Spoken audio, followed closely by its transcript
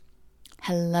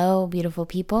Hello, beautiful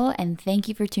people, and thank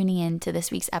you for tuning in to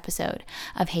this week's episode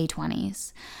of Hey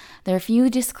 20s. There are a few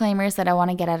disclaimers that I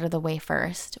want to get out of the way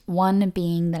first. One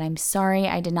being that I'm sorry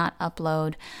I did not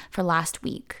upload for last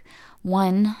week.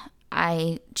 One,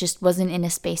 I just wasn't in a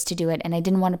space to do it, and I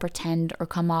didn't want to pretend or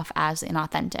come off as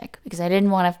inauthentic because I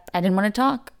didn't want to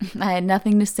talk. I had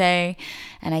nothing to say,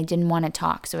 and I didn't want to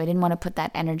talk, so I didn't want to put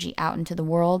that energy out into the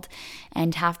world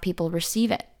and have people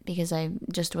receive it, because I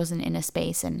just wasn't in a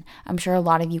space, and I'm sure a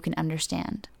lot of you can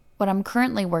understand. What I'm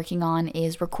currently working on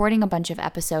is recording a bunch of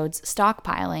episodes,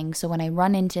 stockpiling, so when I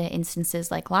run into instances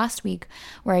like last week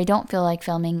where I don't feel like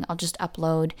filming, I'll just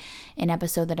upload an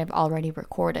episode that I've already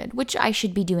recorded, which I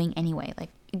should be doing anyway. Like,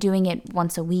 doing it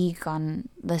once a week on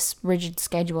this rigid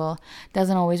schedule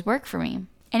doesn't always work for me.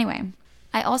 Anyway,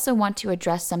 I also want to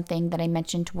address something that I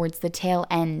mentioned towards the tail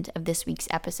end of this week's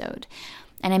episode.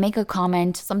 And I make a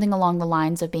comment, something along the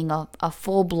lines of being a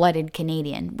full-blooded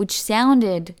Canadian, which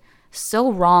sounded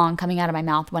so wrong coming out of my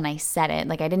mouth when I said it.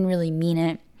 Like, I didn't really mean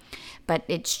it, but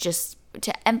it's just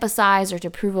to emphasize or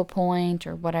to prove a point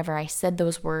or whatever. I said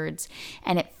those words,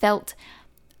 and it felt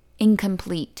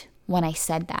incomplete when I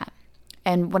said that.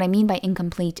 And what I mean by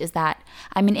incomplete is that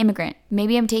I'm an immigrant.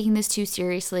 Maybe I'm taking this too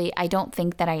seriously. I don't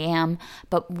think that I am,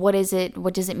 but what is it?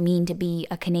 What does it mean to be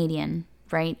a Canadian?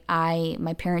 Right?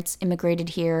 My parents immigrated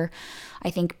here, I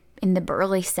think in the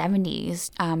early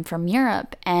 70s from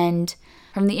Europe. And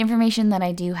from the information that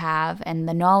I do have and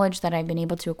the knowledge that I've been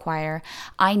able to acquire,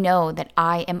 I know that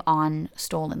I am on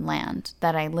stolen land,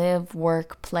 that I live,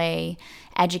 work, play,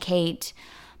 educate,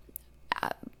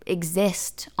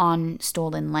 exist on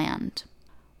stolen land.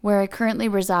 Where I currently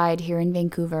reside here in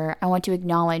Vancouver, I want to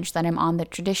acknowledge that I'm on the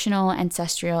traditional,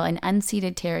 ancestral, and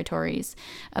unceded territories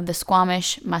of the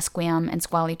Squamish, Musqueam, and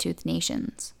Squally-Tooth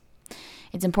nations.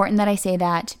 It's important that I say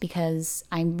that because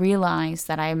I realize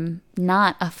that I'm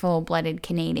not a full-blooded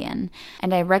Canadian,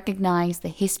 and I recognize the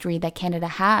history that Canada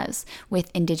has with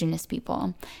Indigenous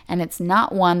people, and it's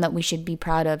not one that we should be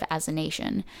proud of as a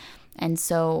nation. And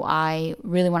so I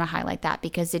really want to highlight that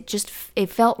because it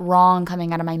felt wrong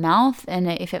coming out of my mouth. And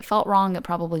if it felt wrong, it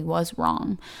probably was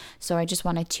wrong. So I just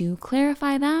wanted to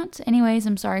clarify that. Anyways,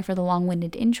 I'm sorry for the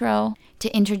long-winded intro.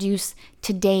 To introduce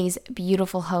today's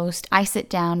beautiful host, I sit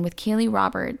down with Kaylee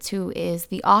Roberts, who is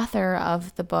the author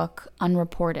of the book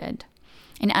Unreported.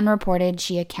 In Unreported,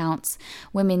 she accounts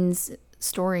women's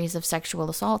stories of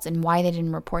sexual assaults and why they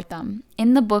didn't report them.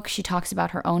 In the book, she talks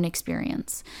about her own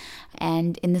experience.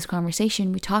 And in this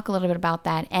conversation, we talk a little bit about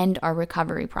that and our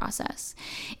recovery process.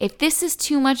 If this is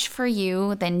too much for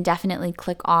you, then definitely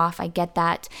click off. I get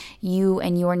that you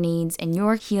and your needs and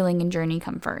your healing and journey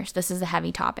come first. This is a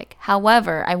heavy topic.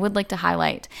 However, I would like to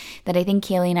highlight that I think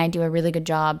Kaylee and I do a really good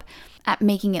job at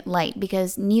making it light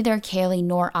because neither Kaylee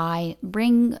nor I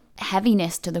bring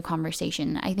heaviness to the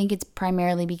conversation. I think it's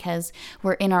primarily because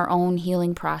we're in our own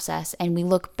healing process and we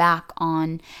look back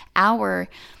on our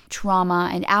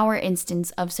trauma and our instance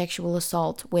of sexual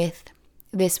assault with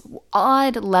this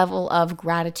odd level of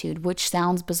gratitude, which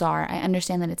sounds bizarre. I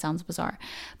understand that it sounds bizarre,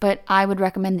 but I would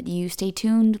recommend that you stay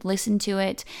tuned, listen to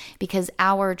it, because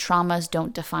our traumas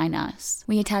don't define us.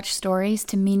 We attach stories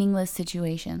to meaningless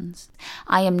situations.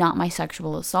 I am not my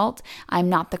sexual assault. I'm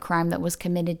not the crime that was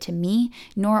committed to me,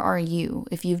 nor are you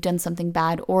if you've done something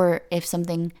bad or if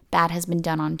something bad has been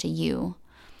done onto you.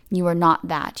 You are not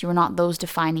that. You are not those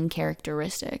defining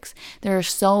characteristics. There is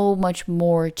so much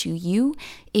more to you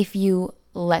if you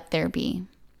let there be.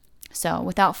 So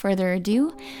without further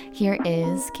ado, here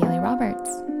is Kaylee Roberts.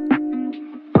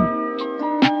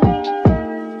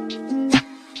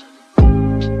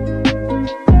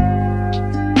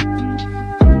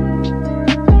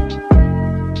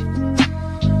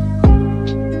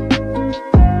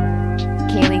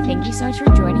 Kaylee, thank you so much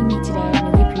for joining me today. I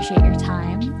really appreciate your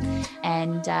time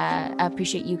and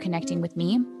appreciate you connecting with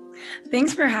me.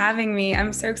 Thanks for having me.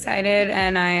 I'm so excited,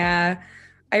 and I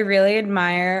really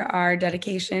admire our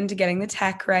dedication to getting the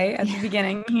tech right at the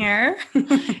beginning here.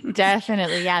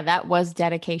 Definitely. Yeah, that was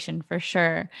dedication for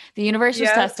sure. The universe was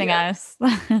testing us.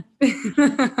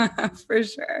 For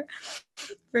sure.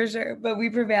 For sure. But we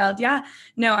prevailed. Yeah.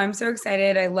 No, I'm so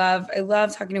excited. I love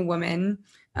talking to women.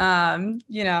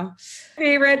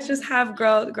 Favorites, just have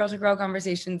girl to girl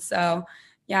conversations. So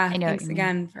yeah, thanks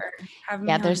again for having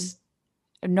me on. There's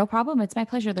no problem. It's my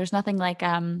pleasure. There's nothing like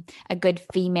a good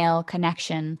female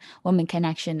connection, woman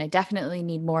connection. I definitely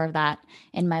need more of that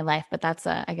in my life, but that's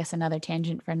I guess another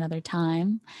tangent for another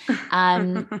time.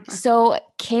 So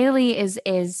Kaylee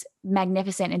is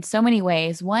magnificent in so many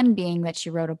ways. One being that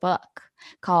she wrote a book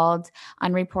called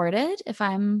Unreported, if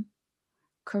I'm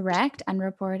Correct.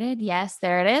 Unreported. Yes,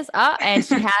 there it is. Oh, and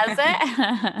she has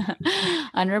it. Yeah.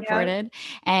 Unreported.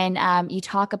 And you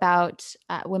talk about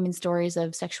women's stories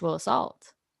of sexual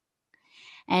assault.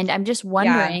 And I'm just Yeah.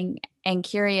 wondering and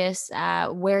curious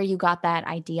where you got that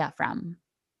idea from.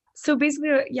 So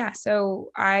basically, yeah.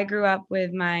 So I grew up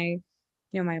with my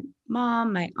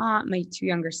mom, my aunt, my two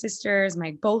younger sisters,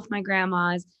 both my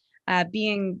grandmas,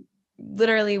 being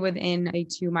literally within a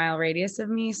 2 mile radius of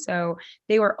me. So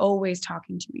they were always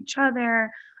talking to each other,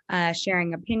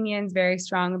 sharing opinions, very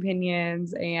strong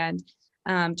opinions, and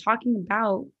talking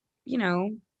about, you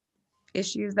know,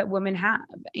 issues that women have.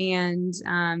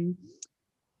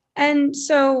 And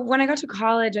so when I got to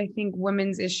college, I think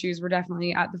women's issues were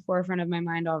definitely at the forefront of my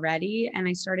mind already. And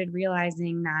I started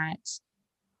realizing that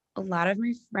a lot of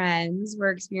my friends were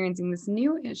experiencing this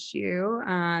new issue.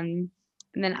 And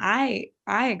then I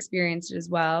experienced it as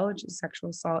well, which is sexual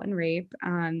assault and rape.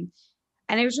 And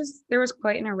it was just, there was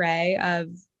quite an array of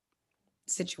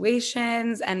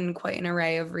situations and quite an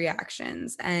array of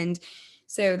reactions. And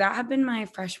so that had been my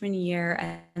freshman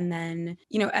year. And then,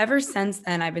 ever since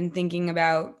then, I've been thinking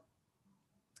about,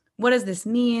 what does this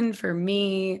mean for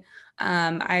me?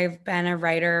 I've been a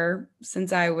writer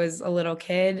since I was a little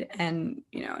kid, and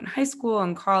in high school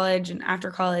and college and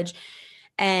after college.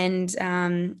 And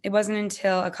it wasn't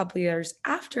until a couple of years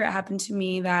after it happened to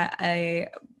me that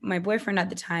my boyfriend at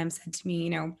the time said to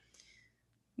me,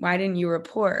 why didn't you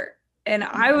report? And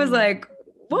I was like,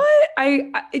 what?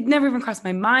 It never even crossed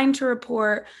my mind to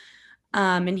report.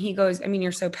 And he goes, I mean,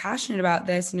 you're so passionate about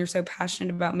this and you're so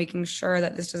passionate about making sure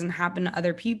that this doesn't happen to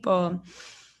other people,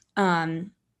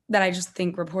 that I just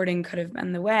think reporting could have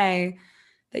been the way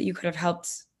that you could have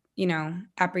helped,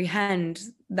 apprehend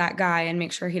that guy and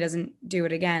make sure he doesn't do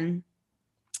it again.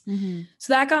 Mm-hmm.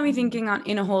 So that got me thinking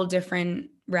in a whole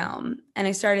different realm. And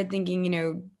I started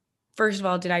thinking, first of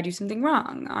all, did I do something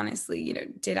wrong? Honestly,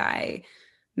 did I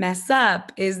mess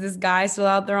up? Is this guy still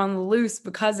out there on the loose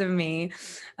because of me?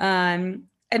 And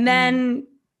then,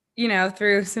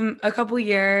 through a couple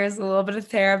years, a little bit of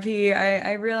therapy,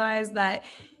 I realized that,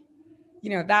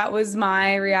 that was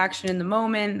my reaction in the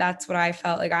moment. That's what I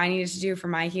felt like I needed to do for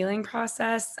my healing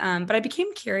process. But I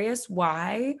became curious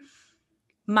why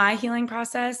my healing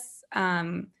process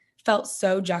felt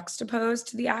so juxtaposed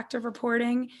to the act of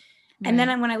reporting. And Right.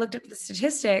 then when I looked up the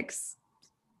statistics,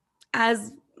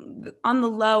 as on the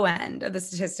low end of the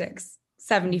statistics,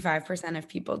 75% of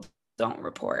people don't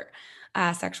report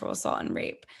sexual assault and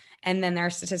rape. And then there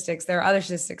are other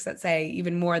statistics that say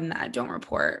even more than that don't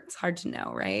report. It's hard to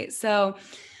know, right? So,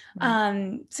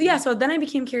 so then I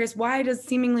became curious, why does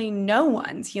seemingly no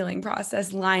one's healing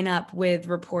process line up with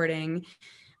reporting?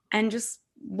 And just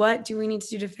what do we need to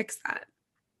do to fix that?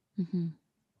 Mm-hmm.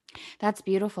 That's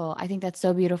beautiful. I think that's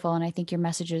so beautiful. And I think your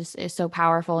message is so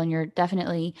powerful. And you're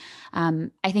definitely,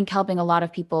 I think, helping a lot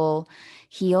of people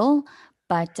heal.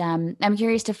 But I'm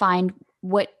curious to find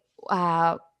what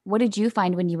did you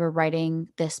find when you were writing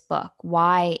this book?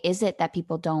 Why is it that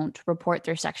people don't report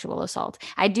their sexual assault?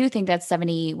 I do think that's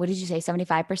 70, what did you say,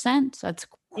 75%? So that's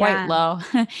quite Yeah.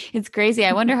 low. It's crazy.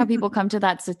 I wonder how people come to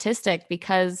that statistic,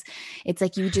 because it's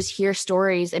like you just hear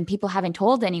stories and people haven't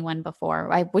told anyone before,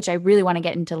 which I really want to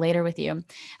get into later with you.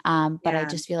 But I Yeah.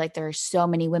 just feel like there are so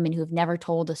many women who've never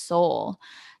told a soul.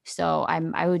 So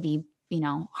I would be,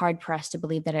 hard pressed to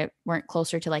believe that it weren't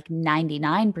closer to like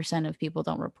 99% of people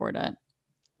don't report it.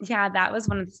 Yeah, that was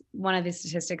one of the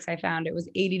statistics I found. It was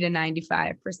 80 to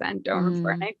 95% don't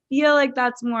report. Mm. And I feel like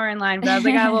that's more in line, but I was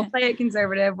like, we'll play it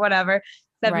conservative, whatever.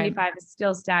 Right. 75 is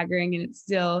still staggering, and it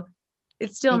still It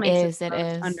makes it is. It the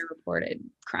most is. underreported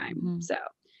crime. Mm-hmm. So,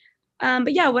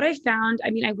 but yeah, what I found,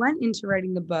 I mean, I went into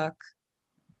writing the book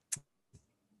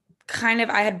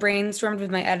I had brainstormed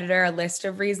with my editor a list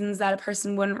of reasons that a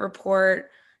person wouldn't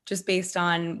report, just based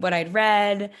on what I'd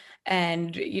read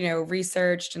and,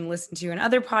 researched and listened to in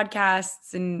other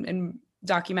podcasts and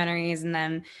documentaries. And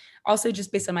then also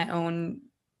just based on my own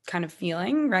kind of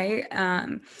feeling, right?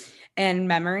 And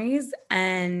memories.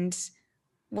 And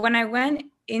when I went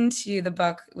into the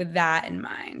book with that in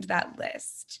mind, that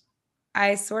list,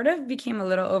 I sort of became a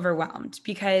little overwhelmed,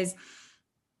 because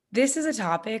this is a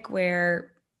topic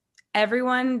where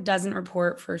everyone doesn't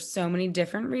report for so many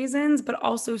different reasons, but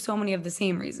also so many of the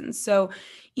same reasons. So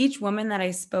each woman that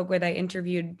I spoke with, I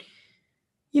interviewed,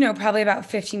 probably about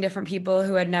 15 different people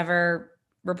who had never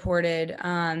reported,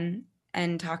 and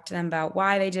talked to them about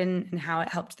why they didn't and how it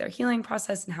helped their healing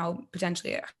process and how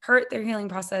potentially it hurt their healing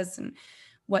process and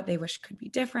what they wish could be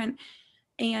different.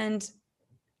 And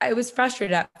I was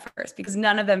frustrated at first because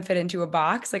none of them fit into a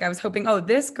box. Like I was hoping, oh,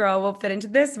 this girl will fit into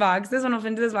this box. This one will fit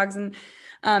into this box. And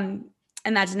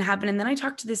And that didn't happen. And then I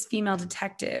talked to this female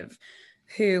detective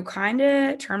who kind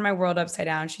of turned my world upside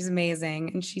down. She's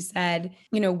amazing. And she said,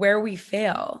 you know, where we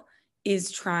fail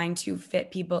is trying to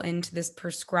fit people into this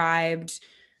prescribed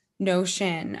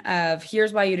notion of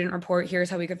here's why you didn't report, here's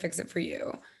how we could fix it for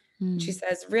you. She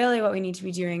says, really, what we need to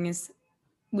be doing is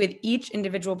with each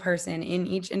individual person in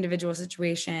each individual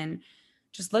situation,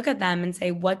 just look at them and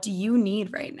say, what do you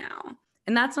need right now?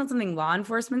 And that's not something law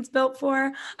enforcement's built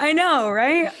for. I know,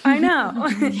 right? I know.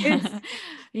 Yeah.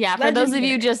 Yeah. For those of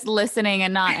you just listening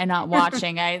and not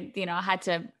watching, I, had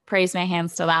to praise my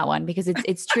hands to that one because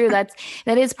it's true. That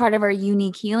is part of our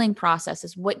unique healing process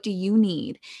is what do you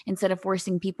need instead of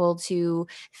forcing people to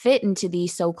fit into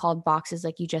these so-called boxes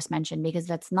like you just mentioned, because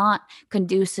that's not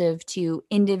conducive to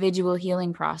individual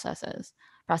healing processes.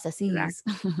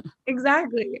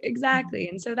 Exactly.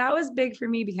 And so that was big for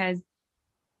me because,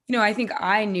 I think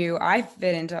I knew I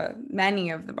fit into many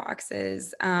of the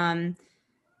boxes.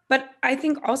 But I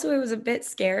think also it was a bit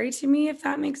scary to me, if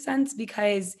that makes sense,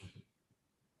 because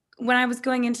when I was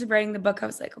going into writing the book, I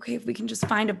was like, okay, if we can just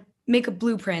make a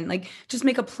blueprint, like just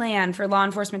make a plan for law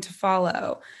enforcement to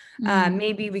follow,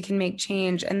 maybe we can make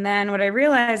change. And then what I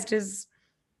realized is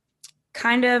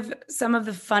kind of some of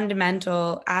the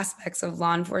fundamental aspects of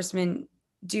law enforcement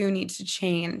do need to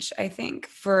change, I think,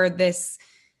 for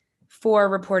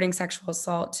reporting sexual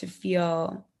assault to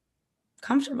feel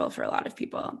comfortable for a lot of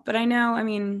people. But I know, I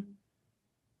mean,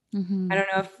 I don't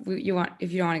know if you don't want to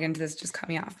get into this, just cut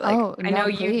me off. But I know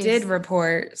you did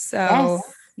report. So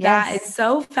that is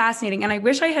so fascinating. And I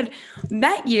wish I had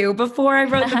met you before I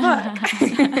wrote the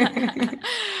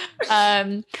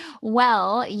book.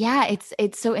 Well, yeah,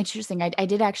 it's so interesting. I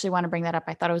did actually want to bring that up.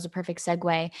 I thought it was a perfect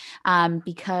segue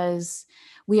because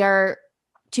we are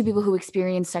two people who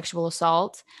experienced sexual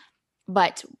assault,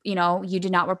 but you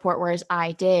did not report, whereas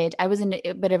I did. I was in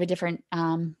a bit of a different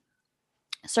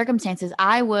circumstances.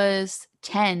 I was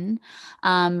 10.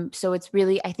 So it's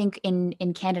really, I think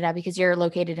in Canada, because you're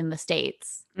located in the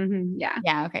States. Mm-hmm, yeah.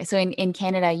 Yeah. Okay. So in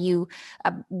Canada, you,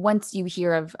 once you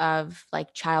hear of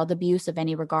like child abuse of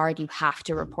any regard, you have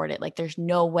to report it. Like there's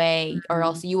no way, or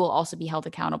else you will also be held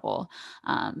accountable.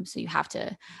 So you have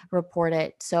to report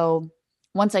it. So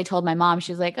once I told my mom,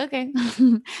 she was like, okay.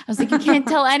 I was like, you can't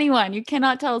tell anyone. You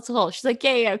cannot tell a soul. She's like,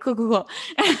 yeah, cool.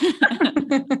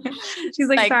 She's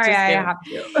like, sorry, I have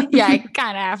to. Yeah, I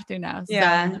kind of have to now.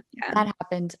 Yeah, so that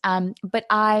happened. But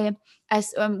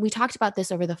as we talked about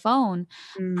this over the phone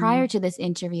prior to this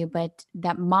interview, but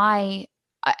that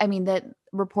that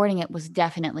reporting it was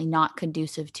definitely not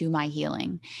conducive to my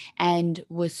healing and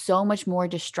was so much more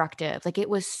destructive. Like it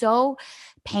was so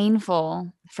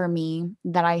painful for me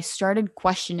that I started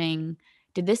questioning,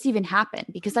 did this even happen?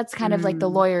 Because that's kind of like the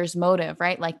lawyer's motive,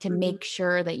 right? Like to make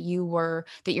sure that you're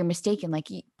mistaken. Like,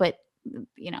 but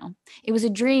it was a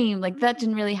dream. Like that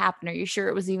didn't really happen. Are you sure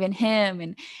it was even him?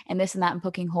 And this and that, and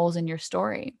poking holes in your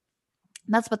story.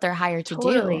 And that's what they're hired to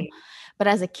do. But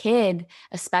as a kid,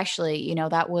 especially,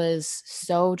 that was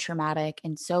so traumatic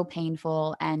and so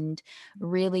painful and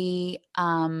really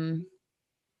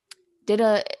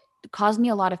caused me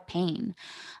a lot of pain.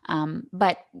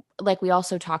 But like we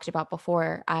also talked about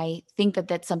before, I think that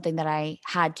that's something that I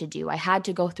had to do. I had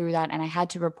to go through that and I had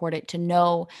to report it to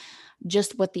know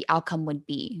just what the outcome would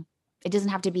be. It doesn't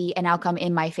have to be an outcome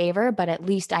in my favor, but at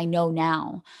least I know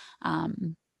now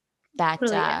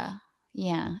that,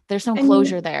 there's some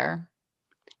closure there.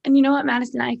 And you know what,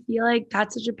 Madison, I feel like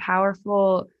that's such a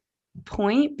powerful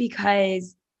point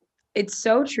because it's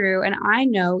so true. And I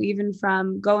know even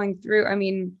from going through,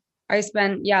 I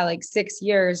spent, like 6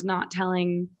 years not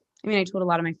telling. I told a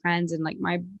lot of my friends and like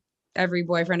every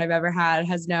boyfriend I've ever had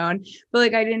has known, but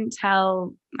like, I didn't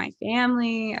tell my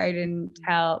family. I didn't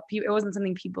tell people. It wasn't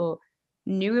something people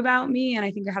knew about me. And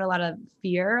I think I had a lot of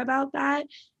fear about that,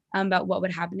 about what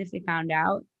would happen if they found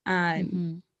out.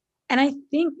 And I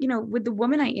think, with the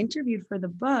woman I interviewed for the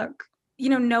book,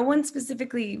 no one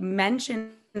specifically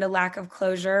mentioned a lack of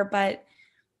closure, but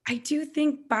I do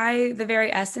think by the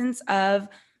very essence of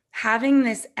having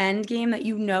this end game that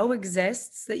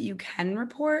exists that you can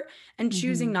report and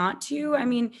choosing not to,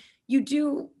 you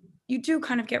do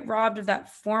kind of get robbed of that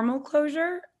formal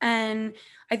closure. And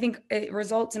I think it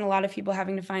results in a lot of people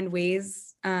having to find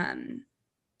ways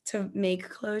to make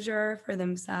closure for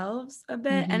themselves a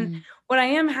bit. And what I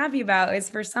am happy about is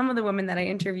for some of the women that I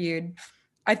interviewed,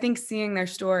 I think seeing their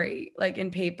story like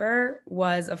in paper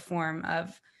was a form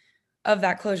of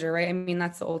that closure, right?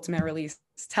 That's the ultimate release.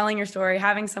 Telling your story,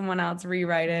 having someone else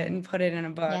rewrite it and put it in a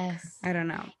book. Yes. I don't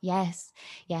know. Yes.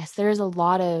 There's a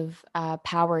lot of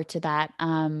power to that.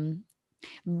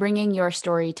 bringing your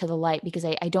story to the light, because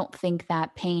I don't think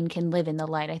that pain can live in the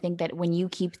light. I think that when you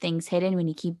keep things hidden, when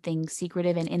you keep things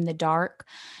secretive and in the dark,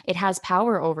 it has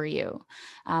power over you.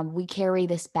 We carry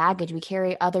this baggage, we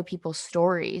carry other people's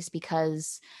stories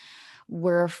because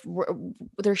we're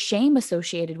there's shame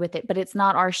associated with it, but it's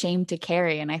not our shame to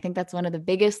carry. And I think that's one of the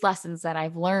biggest lessons that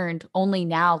I've learned only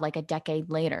now, like a decade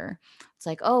later. It's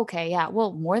like, oh, okay, yeah,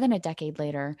 well, more than a decade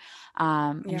later.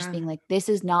 And just Yeah. being like, this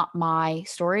is not my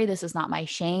story, this is not my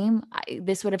shame.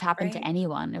 This would have happened to Right.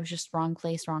 anyone. It was just wrong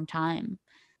place, wrong time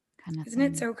kind of Isn't it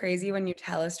thing. so crazy when you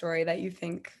tell a story that you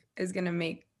think is going to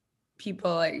make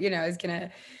people, like, is going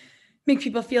to make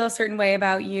people feel a certain way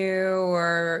about you,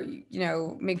 or,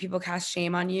 make people cast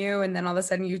shame on you. And then all of a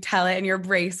sudden you tell it and you're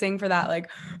bracing for that, like,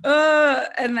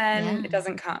 and then Yeah. it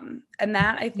doesn't come. And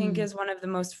that, I think, Mm. is one of the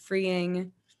most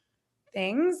freeing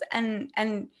things.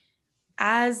 And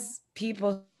as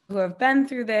people who have been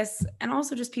through this, and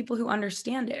also just people who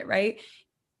understand it, right?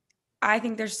 I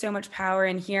think there's so much power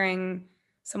in hearing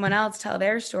someone else tell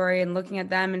their story and looking at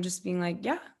them and just being like,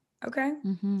 yeah, okay,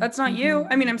 Mm-hmm. that's not you.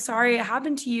 Mm-hmm. I mean, I'm sorry it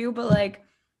happened to you, but like,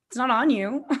 it's not on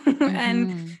you. and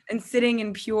Mm-hmm. and sitting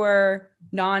in pure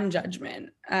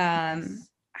non-judgment Yes.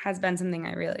 has been something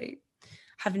I really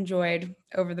have enjoyed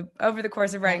over the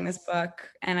course of writing this Yes. book.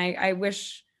 And I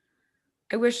wish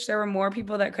there were more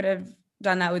people that could have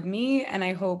done that with me. And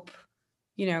I hope,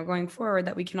 going forward,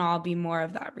 that we can all be more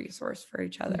of that resource for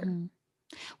each other. Mm-hmm.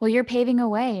 Well, you're paving a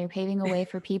way. You're paving a way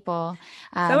for people,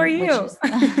 So are which you. is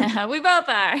we both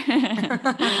are.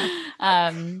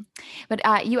 um,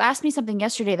 but you asked me something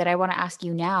yesterday that I want to ask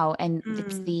you now, and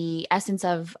it's Mm, the essence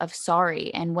of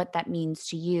sorry and what that means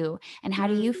to you. And how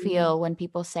do you mm. feel when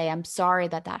people say, "I'm sorry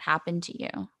that that happened to you"?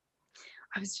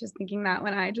 I was just thinking that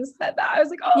when I just said that, I was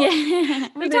like, oh, Yeah,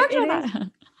 we because talked it about is,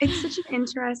 that. it's such an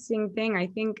interesting thing. I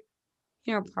think,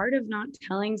 part of not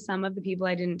telling some of the people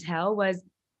I didn't tell was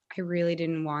I really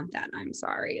didn't want that. I'm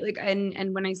sorry. Like,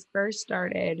 and when I first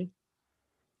started,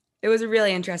 it was a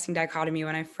really interesting dichotomy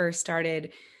when I first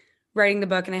started writing the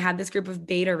book, and I had this group of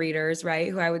beta readers, right,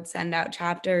 who I would send out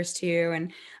chapters to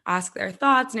and ask their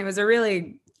thoughts. And it was a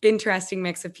really interesting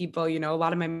mix of people, a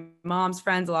lot of my mom's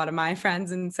friends, a lot of my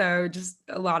friends. And so just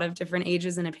a lot of different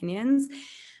ages and opinions.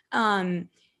 Um,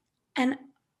 and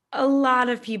a lot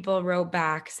of people wrote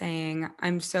back saying,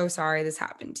 I'm so sorry this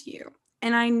happened to you.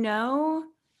 And I know,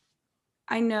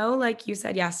 like you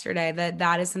said yesterday,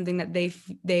 that is something that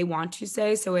they want to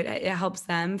say. So it helps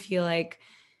them feel like,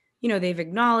 they've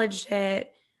acknowledged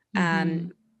it, Mm-hmm.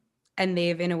 um, and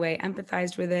they've in a way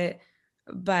empathized with it.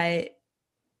 But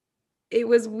it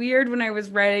was weird when I was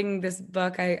writing this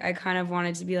book. I kind of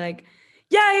wanted to be like,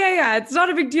 yeah, it's not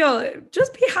a big deal.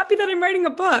 Just be happy that I'm writing a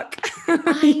book.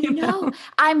 I know.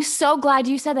 I'm so glad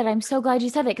you said that. I'm so glad you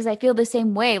said that because I feel the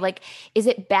same way. Like, is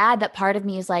it bad that part of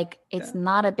me is like, it's Yeah.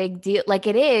 not a big deal? Like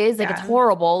it is, like it's Yeah.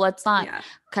 horrible. Let's not Yeah.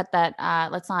 cut that,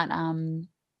 let's not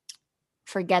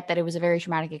forget that it was a very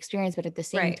traumatic experience, but at the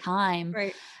same Right. time,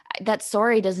 Right. that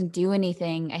sorry doesn't do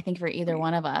anything, I think, for either Right.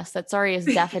 one of us. That sorry is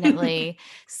definitely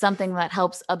something that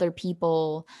helps other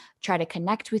people try to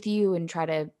connect with you and try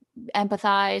to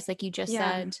empathize, like you just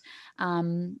Yeah. said.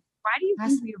 Um, Why do you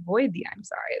has- think we avoid the I'm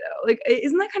sorry though? Like,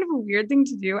 isn't that kind of a weird thing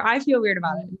to do? I feel weird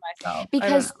about it myself. I don't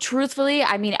Because know. truthfully,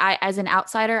 I mean, I as an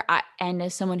outsider, and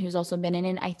as someone who's also been in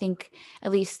it, I think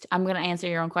at least I'm going to answer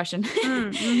your own question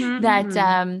that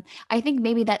Mhm. I think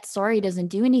maybe that sorry doesn't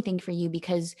do anything for you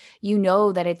because you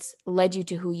know that it's led you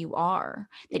to who you are,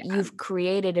 that Yeah. you've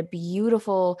created a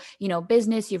beautiful,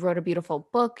 business, you've wrote a beautiful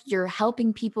book, you're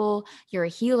helping people, you're a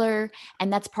healer,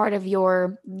 and that's part of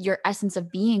your essence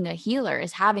of being a healer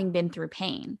is having been through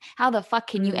pain. How the fuck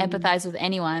can you Mm. empathize with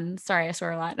anyone? Sorry, I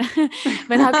swear a lot.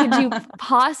 But how could you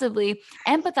possibly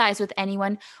empathize with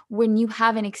anyone when you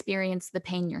haven't experienced the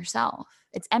pain yourself?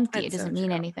 It's empty. It That's so doesn't mean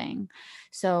true. anything.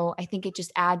 So I think it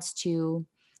just adds to,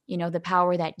 the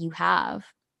power that you have.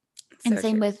 It's And so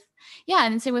same true. with, yeah,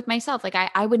 and same with myself. Like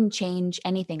I wouldn't change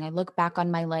anything. I look back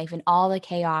on my life and all the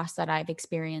chaos that I've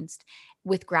experienced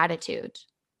with gratitude,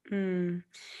 Mm.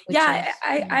 which Yeah, is,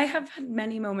 I yeah. I have had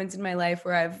many moments in my life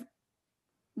where I've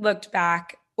looked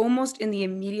back almost in the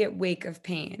immediate wake of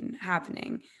pain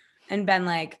happening and been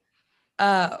like,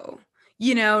 "Oh,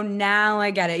 now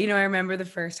I get it." I remember the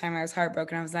first time I was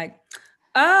heartbroken, I was like,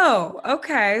 "Oh,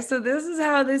 okay, so this is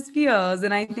how this feels."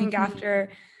 And I think Mhm.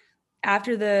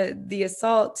 after the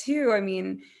assault too, I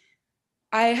mean,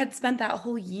 I had spent that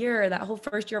whole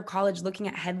first year of college looking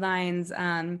at headlines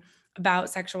about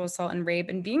sexual assault and rape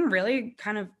and being really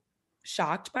kind of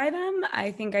shocked by them.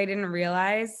 I think I didn't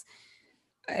realize.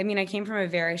 I mean, I came from a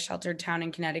very sheltered town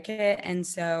in Connecticut. And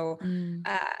so, Mm,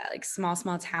 like small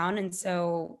town. And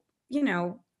so,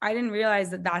 I didn't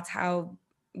realize that that's how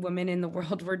women in the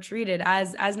world were treated.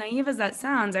 As naive as that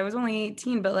sounds, I was only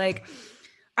 18, but like,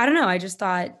 I don't know. I just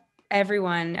thought every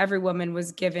woman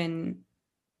was given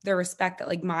the respect that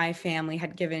like my family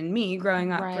had given me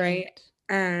growing up, right? Right.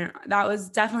 And that was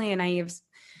definitely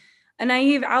a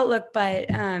naive outlook,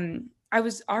 but I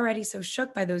was already so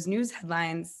shook by those news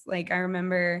headlines. Like I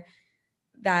remember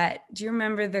that. Do you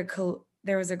remember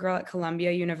there was a girl at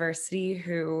Columbia University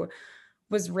who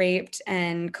was raped,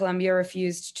 and Columbia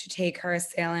refused to take her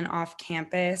assailant off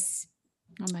campus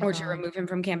Oh my or to God. remove him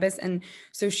from campus. And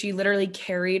so she literally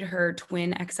carried her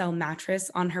twin XL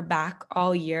mattress on her back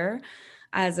all year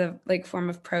as a like form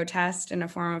of protest and a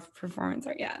form of performance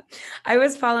art. Yeah. I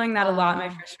was following that a lot my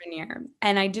Wow. freshman year,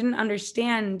 and I didn't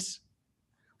understand,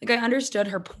 like I understood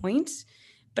her point,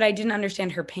 but I didn't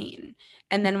understand her pain.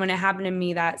 And then when it happened to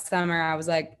me that summer, I was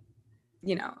like,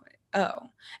 you know, oh.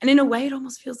 And in a way it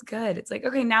almost feels good. It's like,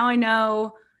 okay, now I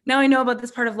know about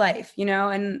this part of life,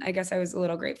 and I guess I was a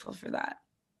little grateful for that.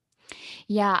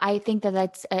 Yeah, I think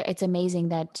that it's amazing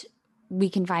that we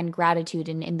can find gratitude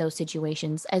in those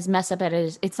situations. As messed up as it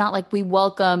is, it's not like we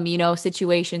welcome,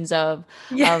 situations Yeah. of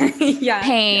Yeah.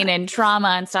 pain Yeah. and trauma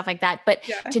and stuff like that. But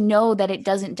Yeah. to know that it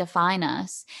doesn't define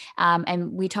us.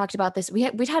 And we talked about this. We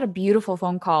had a beautiful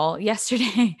phone call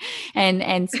yesterday,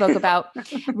 and spoke about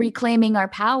reclaiming our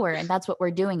power, and that's what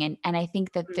we're doing. And I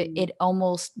think that Mm, it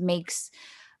almost makes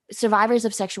survivors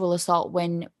of sexual assault,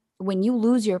 when you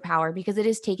lose your power because it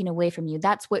is taken away from you.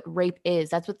 That's what rape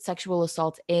is. That's what sexual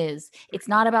assault is. It's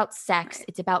right. not about sex. Right.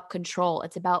 It's about control.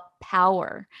 It's about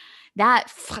power. That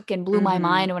fucking blew my Mm-hmm.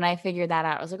 mind when I figured that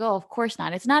out. I was like, oh, of course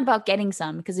not. It's not about getting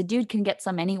some, because a dude can get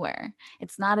some anywhere.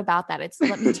 It's not about that. It's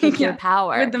let me take your Yeah. With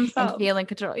power and themselves. feel in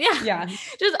control. Yeah. Yeah.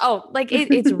 Just, like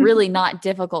it's really not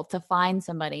difficult to find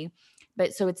somebody.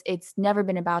 But so it's never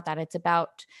been about that. It's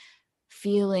about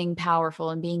feeling powerful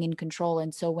and being in control.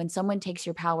 And so when someone takes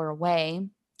your power away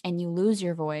and you lose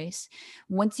your voice,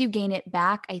 once you gain it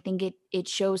back, I think it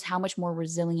shows how much more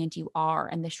resilient you are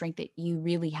and the strength that you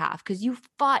really have, because you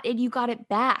fought and you got it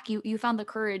back. You found the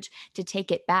courage to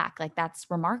take it back. Like, that's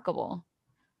remarkable.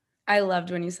 I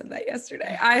loved when you said that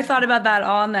yesterday. I thought about that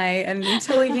all night and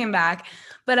until he came back.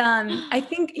 But I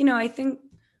think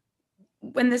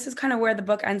when this is kind of where the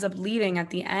book ends up leading at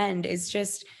the end, is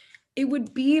just, it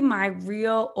would be my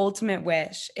real ultimate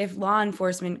wish if law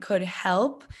enforcement could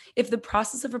help, if the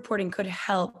process of reporting could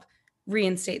help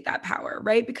reinstate that power,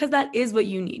 right? Because that is what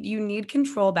you need. You need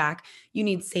control back, you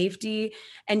need safety,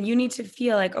 and you need to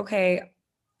feel like, okay,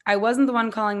 I wasn't the one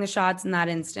calling the shots in that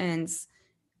instance,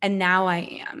 and now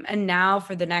I am. And now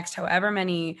for the next however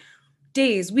many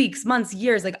days, weeks, months,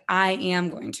 years, like I am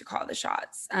going to call the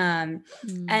shots. Mm.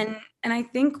 And I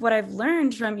think what I've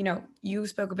learned from, you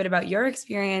spoke a bit about your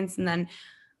experience, and then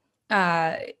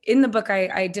in the book,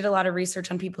 I did a lot of research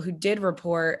on people who did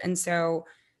report. And so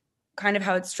kind of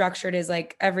how it's structured is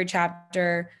like every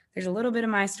chapter, there's a little bit of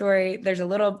my story. There's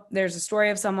a story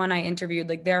of someone I interviewed,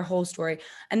 like their whole story.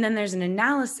 And then there's an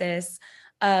analysis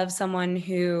of someone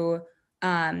who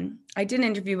I didn't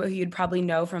interview, but who you'd probably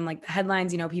know from like the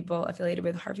headlines, people affiliated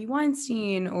with Harvey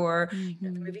Weinstein or the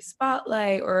Mhm. movie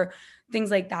Spotlight or things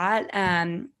like that,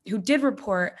 who did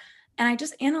report. And I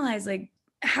just analyzed like,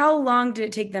 how long did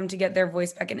it take them to get their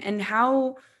voice back, and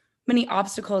how many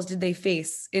obstacles did they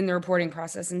face in the reporting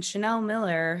process? And Chanel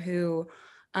Miller, who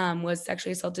was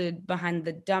sexually assaulted behind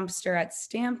the dumpster at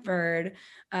Stanford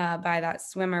by that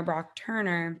swimmer, Brock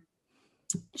Turner,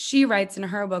 she writes in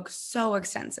her book so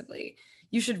extensively.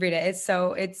 You should read it. It's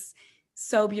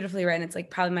so beautifully written. It's like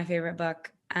probably my favorite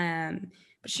book. But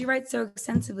she writes so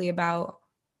extensively about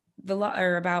the law,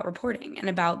 or about reporting, and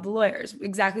about the lawyers,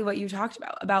 exactly what you talked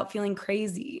about feeling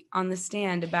crazy on the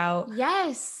stand, about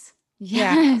Yes.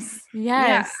 yeah, Yes. yeah,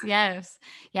 Yes. Yes.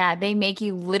 Yeah. They make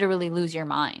you literally lose your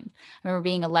mind. I remember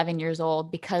being 11 years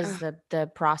old, because ugh, the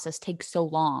process takes so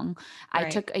long. I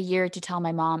right. took a year to tell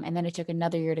my mom, and then it took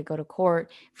another year to go to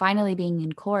court, finally being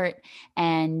in court.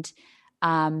 And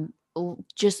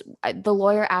just the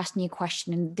lawyer asked me a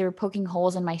question, and they were poking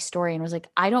holes in my story, and was like,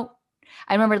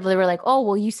 I remember they were like, oh,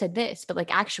 well, you said this, but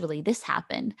like, actually this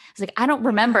happened. It's like, I don't Yeah,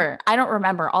 remember. I don't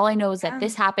remember. All I know is that yeah,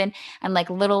 this happened, and like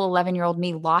little 11-year-old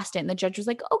me lost it. And the judge was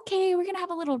like, okay, we're going to have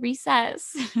a little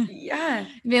recess. yeah,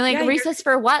 Being like, yeah. You're recess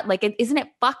for what? Like, isn't it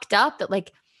fucked up that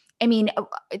like, I mean,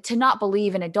 to not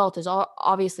believe an adult is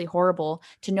obviously horrible.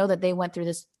 To know that they went through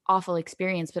this awful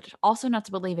experience, but also not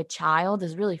to believe a child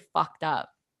is really fucked up.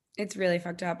 It's really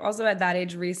fucked up. Also, at that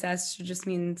age, recess should just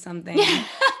mean Yeah. something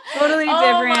totally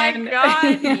Oh my different.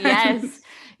 God. Yes.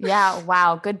 Yeah.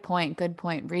 Wow. Good point. Good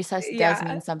point. Recess does Yeah,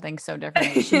 mean something so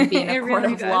different. It shouldn't be in a it court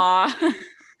really of does. law.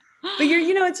 But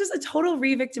it's just a total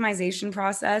re-victimization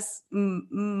process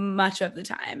much of the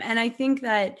time. And I think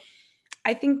that,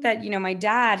 my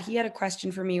dad, he had a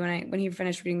question for me when he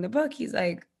finished reading the book. He's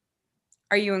like,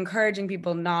 are you encouraging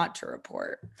people not to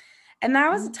report? And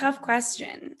that was a tough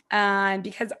question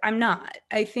because I'm not.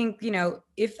 I think,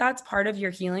 if that's part of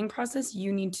your healing process,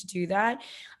 you need to do that.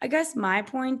 I guess my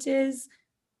point is,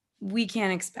 we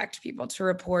can't expect people to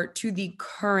report to the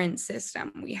current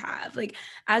system we have. Like,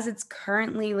 as it's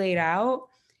currently laid out,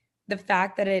 the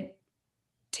fact that it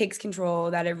takes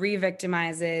control, that it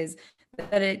re-victimizes,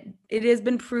 that it has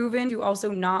been proven to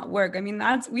also not work. I mean,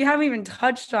 we haven't even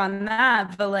touched on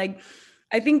that, but like,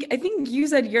 I think you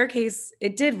said your case,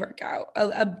 it did work out.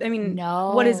 I mean,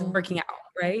 what is No. working out,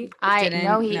 right? It I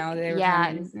no didn't. he No, they were found yeah.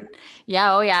 innocent.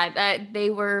 Yeah, oh yeah, they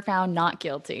were found not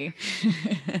guilty.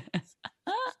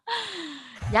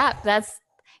 Yeah,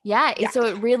 Yeah. so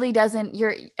it really doesn't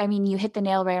I mean, you hit the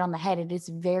nail right on the head. It is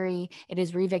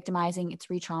re-victimizing, it's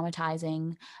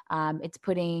re-traumatizing.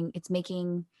 It's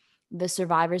making the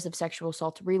survivors of sexual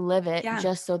assault relive it Yeah.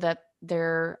 just so that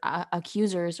their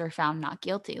accusers are found not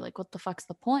guilty. Like, what the fuck's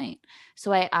the point?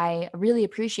 So I really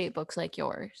appreciate books like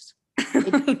yours.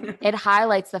 It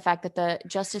highlights the fact that the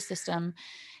justice system,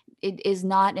 it is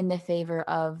not in the favor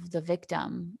of the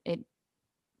victim. It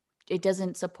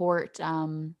doesn't support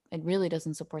it really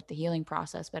doesn't support the healing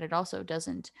process, but it also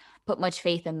doesn't put much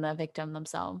faith in the victim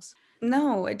themselves.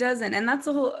 No, it doesn't. And that's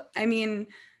the whole, I mean,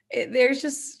 there's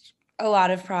just a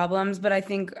lot of problems, but I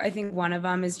think one of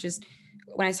them is just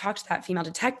when I talked to that female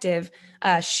detective,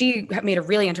 she made a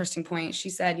really interesting point. She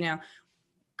said,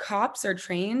 cops are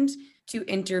trained to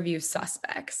interview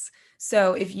suspects.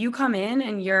 So if you come in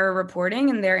and you're reporting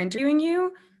and they're interviewing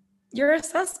you, you're a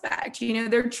suspect.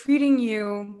 They're treating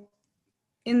you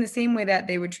in the same way that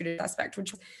they would treat a suspect,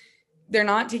 which they're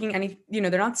not taking any,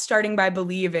 they're not starting by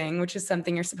believing, which is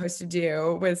something you're supposed to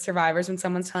do with survivors. When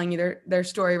someone's telling you their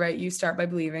story, right, you start by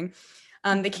believing.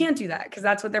 They can't do that because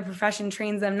that's what their profession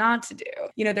trains them not to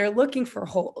do. They're looking for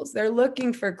holes. They're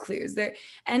looking for clues.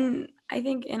 And I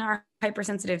think in our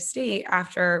hypersensitive state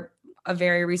after a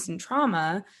very recent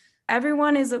trauma,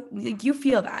 everyone is like, you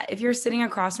feel that. If you're sitting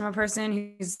across from a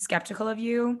person who's skeptical of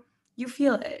you, you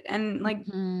feel it. And like,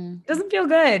 Mm-hmm. it doesn't feel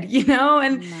good, and No.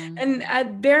 and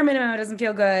at bare minimum, it doesn't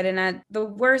feel good. And at the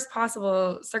worst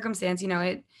possible circumstance,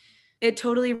 it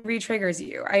totally re-triggers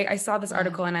you. I saw this Yeah.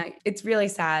 article and it's really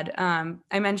sad.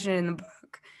 I mentioned it in the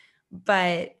book,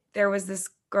 but there was this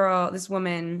girl, this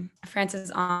woman,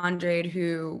 Frances Andrade,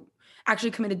 who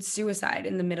actually committed suicide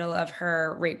in the middle of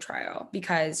her rape trial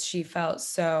because she felt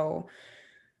that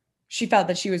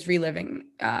she was reliving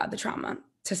the trauma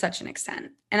to such an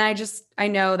extent. And I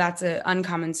know that's an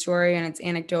uncommon story and it's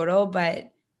anecdotal,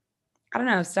 but I don't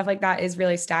know, stuff like that is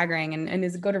really staggering and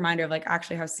is a good reminder of like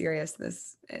actually how serious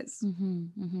this is. Mm-hmm.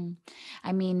 Mm-hmm.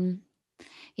 I mean,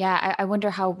 yeah, I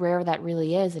wonder how rare that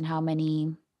really is and how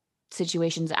many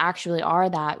situations actually are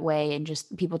that way and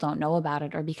just people don't know about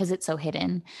it, or because it's so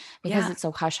hidden, because Yeah. it's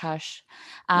so hush hush.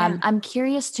 Yeah. I'm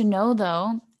curious to know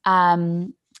though,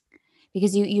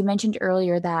 because you mentioned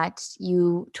earlier that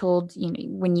you told,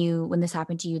 when this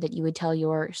happened to you, that you would tell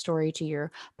your story to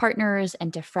your partners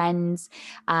and to friends.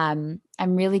 I'm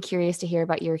really curious to hear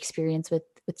about your experience with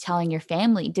telling your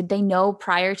family. Did they know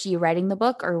prior to you writing the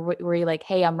book, or were you like,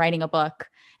 hey, I'm writing a book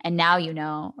and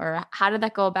now or how did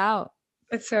that go about?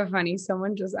 It's so funny.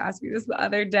 Someone just asked me this the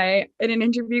other day in an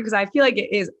interview because I feel like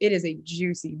it is a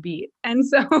juicy beat. And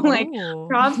so like Oh.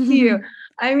 props to you.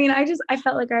 I mean, I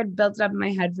felt like I had built it up in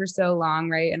my head for so long,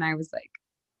 right? And I was like,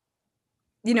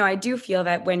 I do feel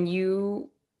that when you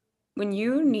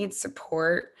need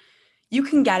support, you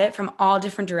can get it from all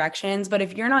different directions, but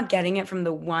if you're not getting it from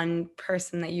the one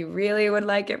person that you really would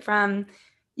like it from,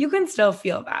 you can still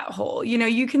feel that hole.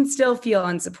 You can still feel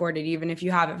unsupported even if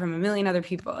you have it from a million other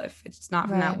people, if it's not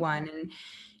from that Right. one.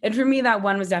 And for me, that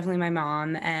one was definitely my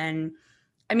mom. And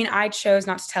I mean, I chose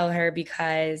not to tell her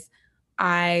because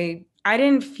I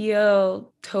didn't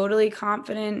feel totally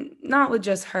confident, not with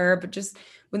just her, but just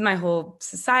with my whole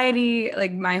society,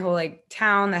 like my whole like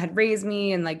town that had raised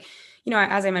me. And like,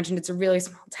 as I mentioned, it's a really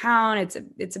small town.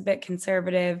 It's a bit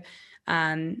conservative.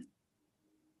 Um,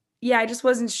 yeah, I just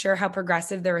wasn't sure how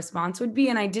progressive the response would be.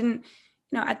 And I didn't,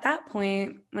 at that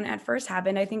point, when it first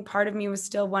happened, I think part of me was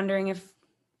still wondering if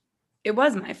it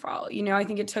was my fault. I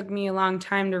think it took me a long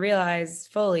time to realize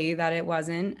fully that it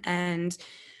wasn't. And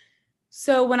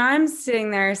so when I'm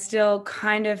sitting there still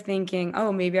kind of thinking,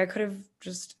 oh, maybe I could have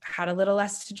just had a little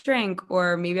less to drink,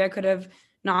 or maybe I could have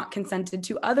not consented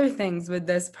to other things with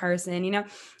this person,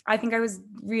 I think I was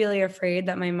really afraid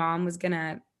that my mom was going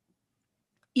to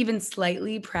even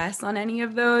slightly press on any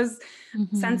of those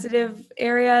Mm-hmm. sensitive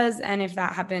areas. And if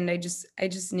that happened, I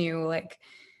just knew like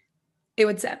it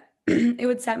would set it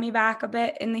would set me back a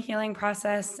bit in the healing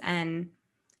process. And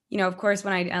of course,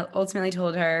 when I ultimately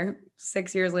told her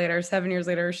 6 years later, 7 years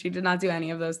later, she did not do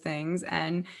any of those things.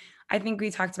 And I think we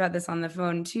talked about this on the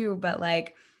phone too, but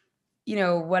like,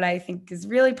 what I think is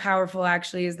really powerful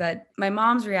actually is that my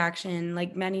mom's reaction,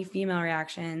 like many female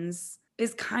reactions,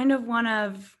 is kind of one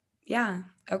of, yeah,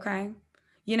 okay.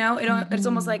 It's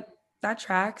almost Mm-hmm. like that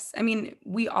tracks. I mean,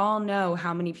 we all know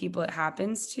how many people it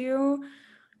happens to,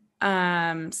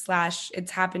 slash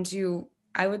it's happened to,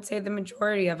 I would say, the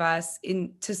majority of us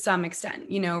in to some extent,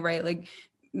 right? Like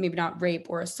maybe not rape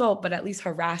or assault, but at least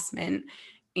harassment.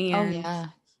 Oh And yeah.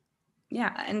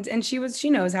 yeah, and she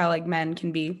knows how like men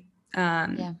can be,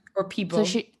 Yeah. or So people.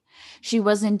 she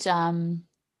wasn't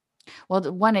well,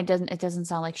 one, it doesn't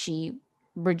sound like she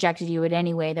rejected you in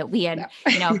any way that we No. had,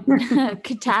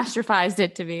 catastrophized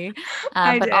it to be.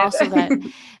 I But did. also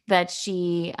that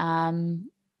she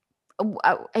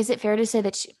is it fair to say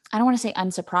that I don't want to say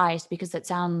unsurprised because that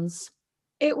sounds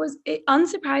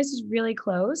Unsurprised is really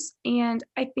close, and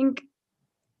I think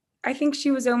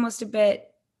she was almost a bit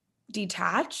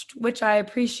detached, which I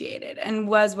appreciated and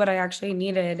was what I actually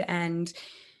needed. And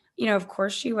of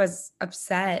course she was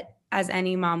upset as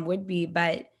any mom would be,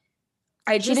 but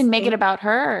I she just didn't make it think about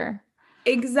her.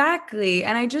 exactly.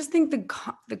 And I just think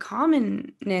the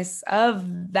commonness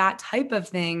of that type of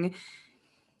thing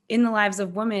in the lives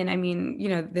of women. I mean,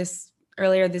 this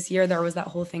earlier this year there was that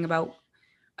whole thing about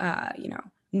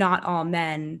not all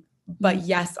men, but Mm-hmm.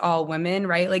 yes, all women,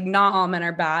 right? Like not all men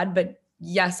are bad, but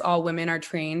yes, all women are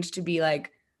trained to be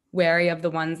like wary of the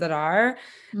ones that are.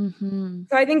 Mm-hmm.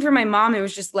 So I think for my mom, it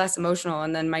was just less emotional.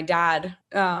 And then my dad,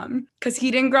 because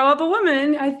he didn't grow up a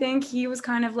woman, I think he was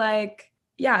kind of like,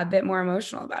 yeah, a bit more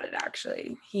emotional about it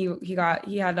actually. He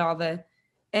had all the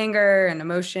anger and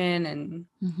emotion and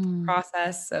Mm-hmm.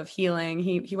 process of healing.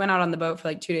 He went out on the boat for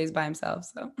like 2 days by himself.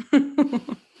 So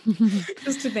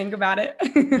just to think about it.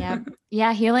 Yeah.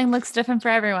 Yeah, healing looks different for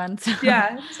everyone. So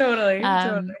Yeah, totally.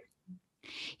 Totally. um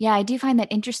yeah, I do find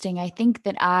that interesting. I think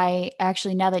that I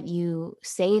actually, now that you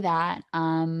say that,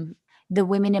 the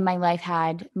women in my life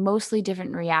had mostly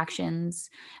different reactions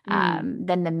Mm,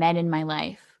 than the men in my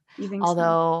life. you think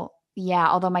so?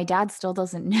 Although my dad still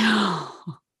doesn't know.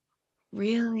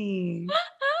 Really?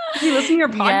 Does he listen to your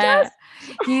podcast? Yeah.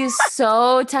 He's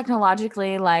so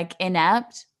technologically like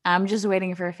inept. I'm just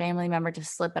waiting for a family member to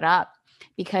slip it up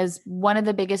because one of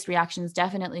the biggest reactions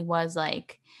definitely was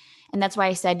like, and that's why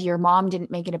I said your mom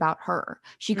didn't make it about her.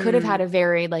 She could have had Mm, a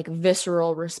very like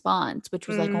visceral response, which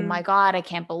was like, oh my mm, God, I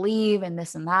can't believe, and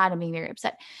this and that, and being very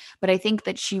upset. But I think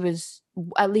that she was,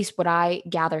 at least what I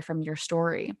gather from your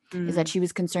story, is that mm, she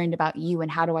was concerned about you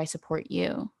and how do I support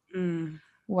you. mm.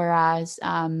 Whereas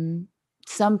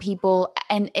some people,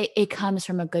 and it comes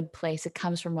from a good place, it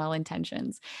comes from well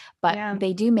intentions, but Yeah.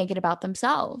 they do make it about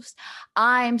themselves.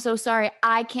 I'm so sorry.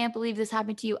 I can't believe this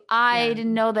happened to you. I Yeah.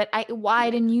 didn't know that.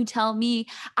 Why didn't you tell me?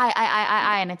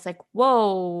 And it's like,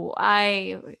 whoa,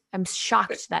 I am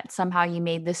shocked that somehow you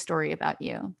made this story about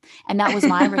you. And that was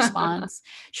my response.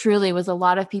 Truly, was a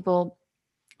lot of people,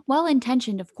 well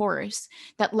intentioned, of course,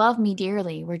 that love me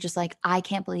dearly, were just like, I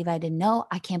can't believe I didn't know.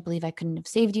 I can't believe I couldn't have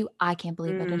saved you. I can't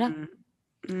believe da da da. Mm,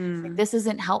 It's like, mm. this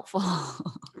isn't helpful.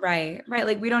 Right. Right.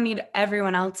 Like we don't need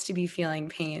everyone else to be feeling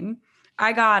pain.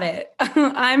 I got it.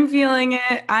 I'm feeling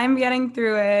it. I'm getting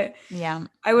through it. Yeah.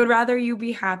 I would rather you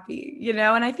be happy.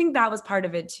 And I think that was part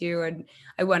of it too. And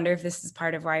I wonder if this is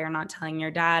part of why you're not telling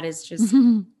your dad, is just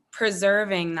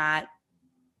preserving that,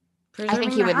 I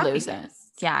think preserving he the would lose it. happiness.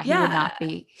 Yeah, he would Yeah. not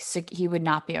be sick. He would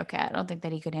not be okay. I don't think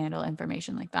that he could handle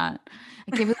information like that.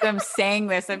 I can't believe I'm saying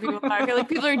this. And I feel like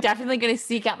people are definitely going to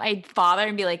seek out my father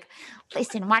and be like,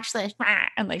 listen, watch this,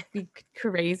 and like be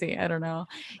crazy. I don't know.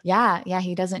 Yeah, yeah,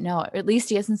 he doesn't know. At least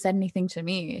he hasn't said anything to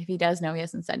me. If he does know, he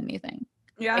hasn't said anything.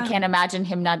 I Yeah. can't imagine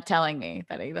him not telling me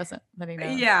that he doesn't, that he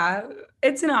knows. Yeah.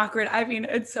 It's an awkward, I mean,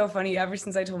 it's so funny ever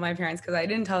since I told my parents, because I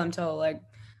didn't tell them till like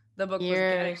the book was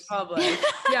getting Years. published.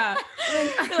 Yeah.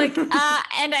 Like, You're like,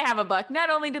 and I have a book. Not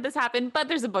only did this happen, but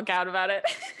there's a book out about it.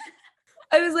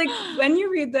 I was like, when you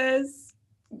read this,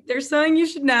 there's something you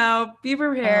should know. Be Oh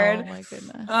prepared. my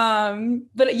goodness.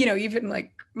 But even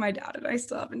like my dad and I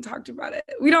still haven't talked about it.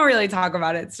 We don't really talk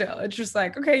about it still. It's just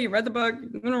like, okay, you read the book.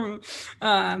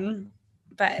 Um,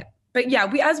 but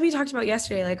yeah, as we talked about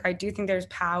yesterday, like I do think there's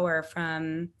power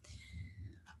from,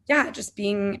 yeah, just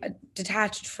being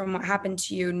detached from what happened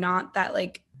to you. Not that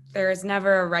like there is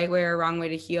never a right way or a wrong way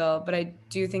to heal, but I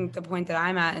do think the point that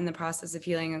I'm at in the process of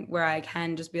healing, where I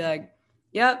can just be like,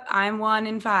 yep, I'm 1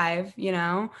 in 5,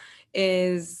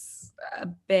 is a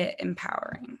bit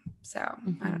empowering. So I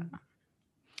don't Mhm. know.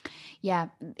 Yeah,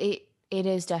 it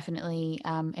is definitely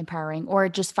empowering, or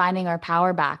just finding our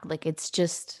power back. Like it's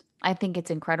just, I think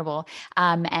it's incredible.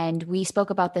 And we spoke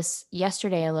about this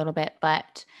yesterday a little bit,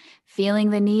 but feeling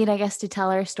the need, I guess, to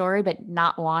tell our story, but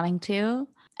not wanting to,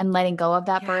 and letting go of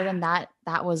that Yeah. burden, that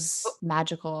was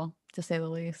magical to say the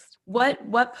least.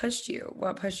 What pushed you?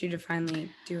 What pushed you to finally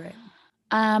do it?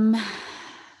 Um,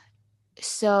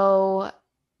 so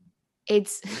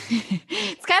it's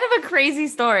it's kind of a crazy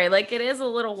story. Like it is a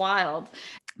little wild.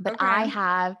 But Okay.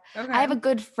 I Okay. have a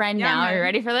good friend Yeah, I'm now. Are you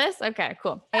ready. ready for this? Okay,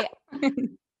 cool.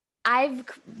 I've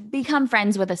become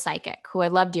friends with a psychic who I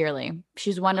love dearly.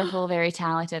 She's wonderful, very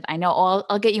talented. I know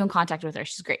I'll get you in contact with her.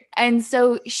 She's great. And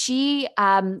so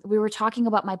we were talking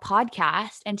about my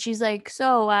podcast, and she's like,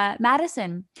 "So,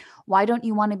 Madison, why don't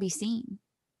you want to be seen?"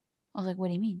 I was like, "What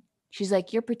do you mean?" She's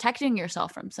like, "You're protecting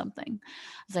yourself from something."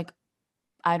 I was like,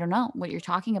 I don't know what you're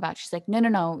talking about. She's like, no, no,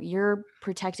 no. You're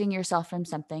protecting yourself from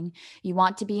something. You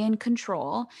want to be in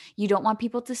control. You don't want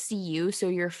people to see you. So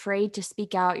you're afraid to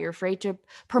speak out. You're afraid to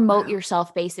promote Wow.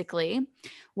 yourself, basically.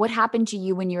 What happened to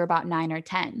you when you were about 9 or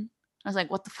 10? I was like,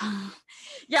 what the fuck?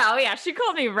 Yeah. Oh, yeah. She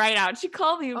called me right out. She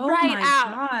called me Oh right my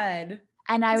out. God.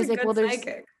 And I That's a was like, good well, there's,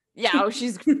 psychic. yeah, oh,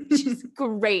 she's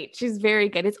great. She's very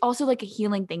good. It's also like a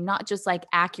healing thing, not just like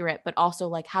accurate, but also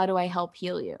like, how do I help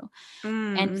heal you?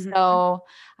 And Mm-hmm. so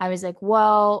I was like,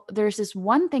 well, there's this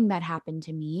one thing that happened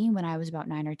to me when I was about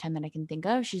 9 or 10 that I can think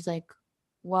of. She's like,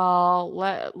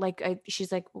 well,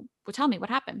 she's like, well, tell me what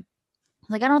happened.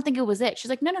 I'm like, I don't think it was it. She's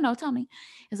like, no, no, no, tell me.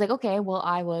 It's like, okay, well,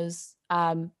 I was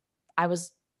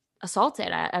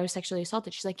assaulted. I was sexually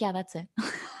assaulted. She's like, yeah, that's it. I'm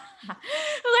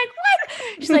like,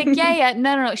 what? She's like, yeah, yeah,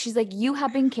 no, no, no. She's like, you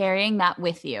have been carrying that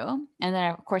with you. And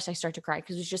then of course I start to cry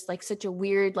because it's just like such a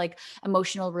weird, like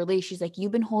emotional release. She's like,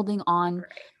 you've been holding on Right.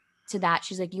 to that.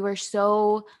 She's like, you are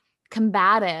so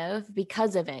combative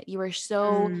because of it. You are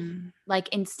so Mm. like,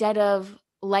 instead of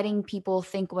letting people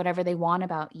think whatever they want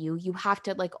about you, you have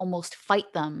to like almost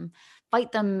fight them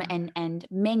and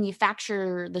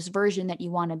manufacture this version that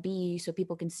you want to be so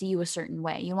people can see you a certain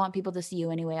way. You don't want people to see you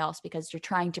any way else because you're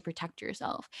trying to protect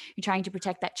yourself. You're trying to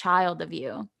protect that child of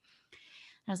you. And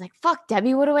I was like, fuck,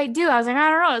 Debbie, what do I do? I was like, I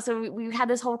don't know. So we had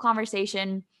this whole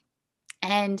conversation.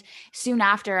 And soon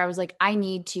after, I was like, I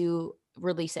need to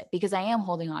release it because I am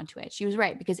holding on to it. She was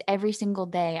right because every single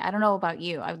day, I don't know about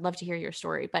you, I would love to hear your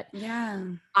story, but Yeah.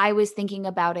 I was thinking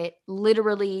about it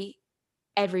literally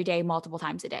every day, multiple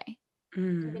times a day.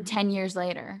 Even Mm. 10 years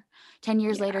later, 10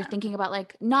 years later, Yeah. thinking about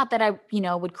like, not that I,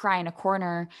 would cry in a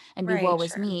corner and be woe Right.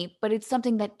 is Sure. me, but it's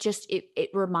something that just, it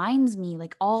reminds me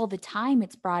like all the time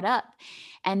it's brought up.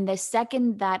 And the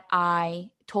second that I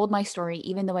told my story,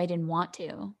 even though I didn't want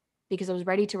to, because I was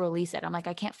ready to release it, I'm like,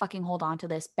 I can't fucking hold on to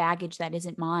this baggage that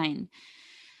isn't mine.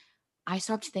 I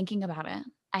stopped thinking about it.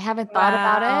 I haven't thought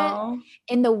about it Wow.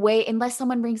 in the way, unless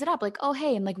someone brings it up, like, "Oh,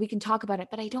 hey," and like we can talk about it,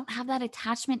 but I don't have that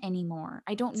attachment anymore.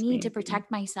 I don't It's need to amazing.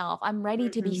 protect myself. I'm ready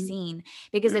to be Mhm. seen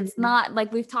because it's Mhm. not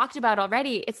like we've talked about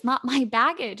already. It's not my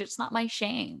baggage. It's not my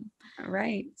shame.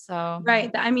 Right. So, Right.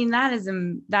 I mean, that's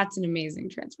an amazing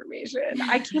transformation.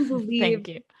 I can't believe, thank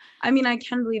you. I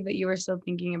can believe that you were still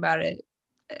thinking about it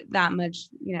that much,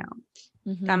 that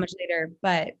Mhm. much later,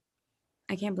 but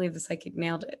I can't believe the psychic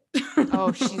nailed it.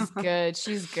 Oh, she's good.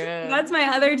 She's good. That's my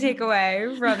other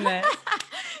takeaway from this.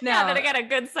 Yeah, then I No, got a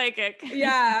good psychic.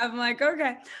 yeah, I'm like,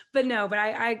 okay. But no, but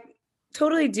I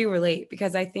totally do relate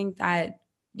because I think that,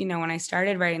 when I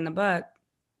started writing the book,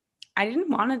 I didn't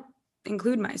want to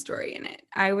include my story in it.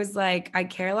 I was like, I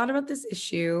care a lot about this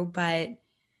issue, but,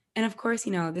 and of course,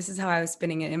 this is how I was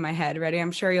spinning it in my head. Ready?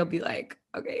 I'm sure you'll be like,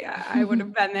 okay, yeah, I would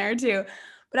have been there too.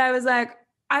 But I was like,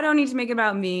 I don't need to make it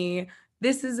about me.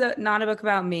 This is not a book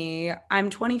about me. I'm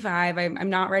 25. I'm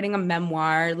not writing a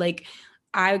memoir. Like,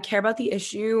 I care about the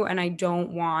issue and I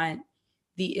don't want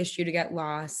the issue to get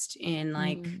lost in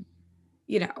like,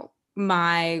 Mm,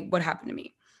 my what happened to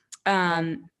me.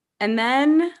 right. And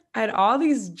then I had all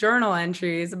these journal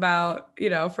entries about,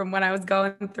 from when I was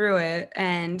going through it.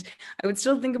 And I would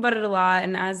still think about it a lot.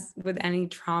 And as with any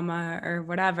trauma or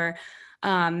whatever,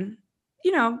 um,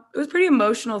 it was pretty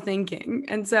emotional thinking.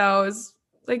 And so it was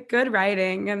like good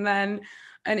writing and then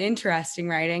an interesting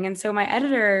writing. And so my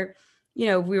editor, we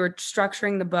were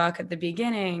structuring the book at the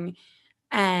beginning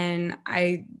and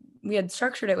we had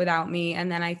structured it without me.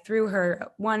 And then I threw her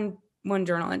one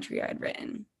journal entry I had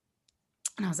written.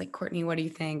 And I was like, Courtney, what do you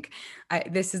think?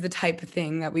 This is the type of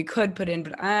thing that we could put in,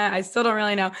 but I still don't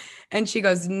really know. And she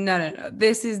goes, no, no, no.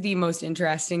 This is the most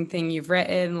interesting thing you've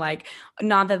written. Like,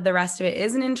 not that the rest of it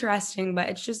isn't interesting, but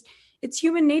it's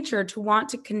human nature to want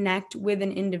to connect with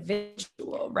an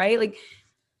individual, right? Like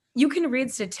you can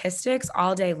read statistics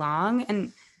all day long.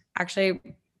 And actually,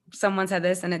 someone said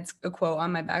this, and it's a quote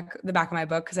on the back of my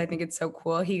book, because I think it's so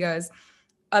cool. He goes,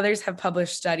 others have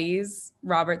published studies,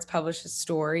 Roberts publishes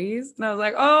stories. And I was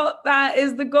like, oh, that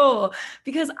is the goal.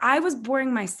 Because I was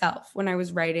boring myself when I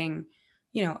was writing,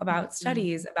 about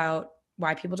studies, about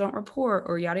why people don't report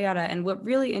or yada, yada. And what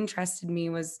really interested me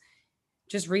was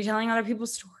just retelling other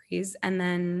people's stories. And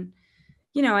then,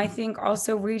 I think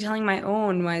also retelling my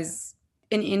own was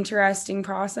an interesting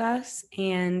process.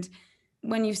 And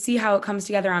when you see how it comes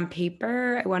together on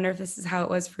paper, I wonder if this is how it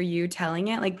was for you telling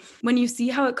it. Like when you see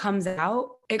how it comes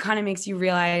out, it kind of makes you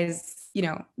realize,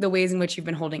 the ways in which you've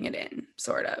been holding it in,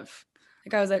 sort of.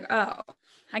 Like I was like, oh,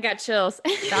 I got chills.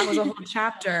 that was a whole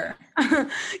chapter.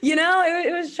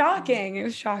 It was shocking. It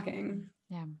was shocking.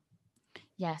 Yeah.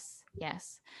 Yes.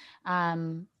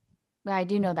 I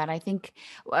do know that. I think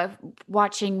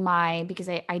watching because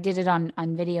I did it on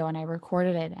video and I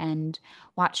recorded it, and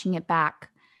watching it back,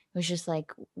 it was just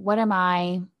like, what am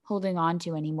I holding on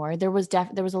to anymore? There was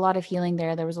a lot of healing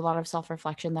there. There was a lot of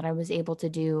self-reflection that I was able to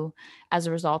do as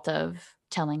a result of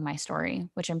telling my story,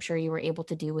 which I'm sure you were able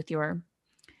to do with your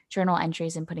journal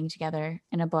entries and putting together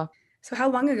in a book. So how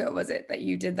long ago was it that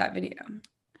you did that video?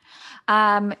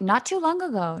 Not too long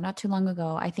ago.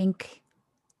 I think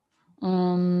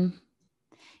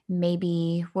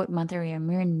maybe, what month are we in?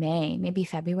 We're in May, maybe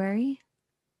February.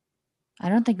 I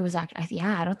don't think it was actually.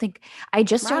 I don't think I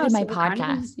just started my podcast. Kind of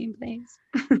in the same place.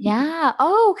 Yeah.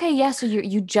 Oh, okay. Yeah. So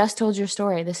you just told your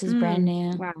story. This is brand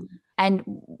new. Wow. And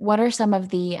what are some of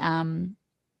the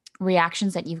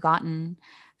reactions that you've gotten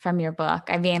from your book?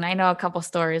 I mean, I know a couple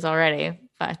stories already,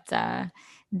 but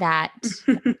that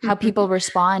how people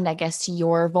respond, I guess, to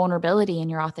your vulnerability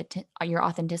and your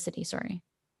authenticity. Sorry.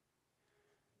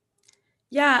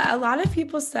 Yeah, a lot of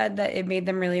people said that it made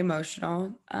them really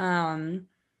emotional.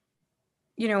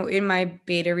 In my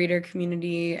beta reader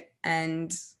community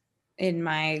and with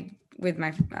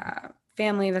my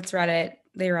family that's read it,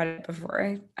 they read it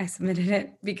before I submitted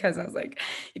it, because I was like,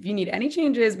 if you need any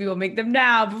changes, we will make them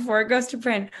now before it goes to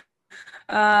print.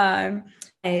 A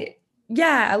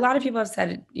lot of people have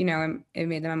said, it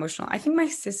made them emotional. I think my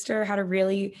sister had a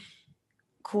really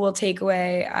cool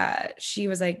takeaway. She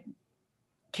was like,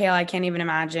 Kale, I can't even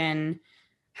imagine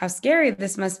how scary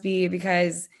this must be,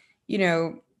 because,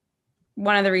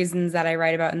 one of the reasons that I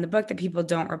write about in the book that people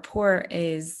don't report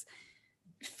is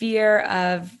fear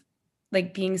of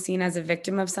like being seen as a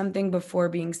victim of something before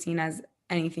being seen as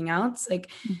anything else, like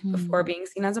before being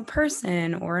seen as a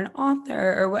person or an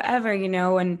author or whatever,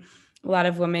 and a lot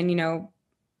of women,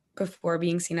 before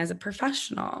being seen as a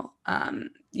professional,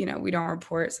 we don't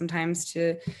report sometimes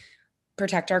to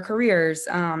protect our careers.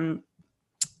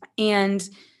 And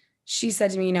she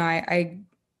said to me,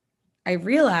 I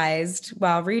realized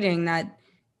while reading that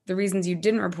the reasons you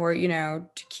didn't report, to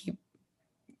keep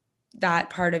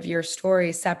that part of your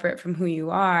story separate from who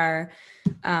you are,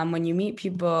 when you meet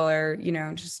people or,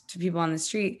 just to people on the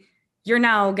street, you're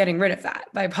now getting rid of that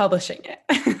by publishing it.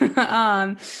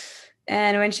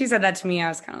 And when she said that to me, I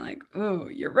was kind of like, oh,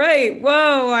 you're right.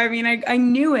 Whoa. I mean, I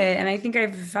knew it. And I think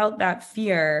I've felt that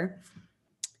fear.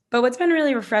 But what's been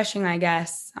really refreshing, I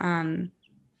guess,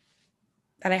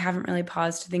 that I haven't really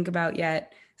paused to think about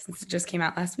yet, since it just came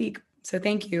out last week, so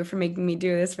thank you for making me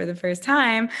do this for the first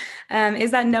time, is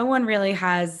that no one really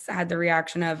has had the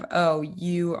reaction of, oh,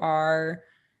 you are,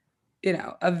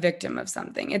 a victim of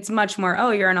something. It's much more,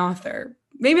 oh, you're an author.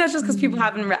 Maybe that's just because people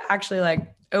haven't actually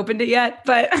like opened it yet,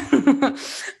 but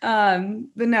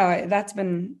no, that's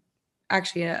been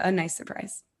actually a nice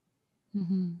surprise.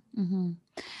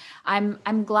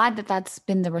 I'm glad that that's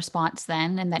been the response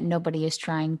then, and that nobody is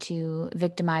trying to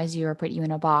victimize you or put you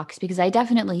in a box, because I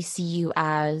definitely see you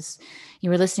as you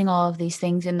were listing all of these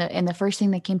things, and the first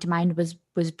thing that came to mind was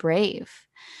brave.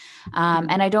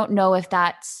 And I don't know if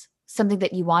that's something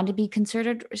that you want to be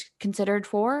considered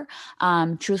for,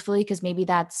 truthfully, because maybe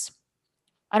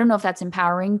I don't know if that's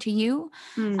empowering to you.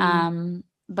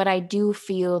 But I do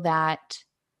feel that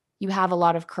you have a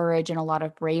lot of courage and a lot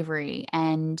of bravery.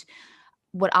 And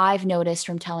what I've noticed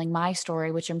from telling my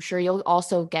story, which I'm sure you'll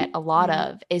also get a lot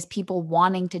of, is people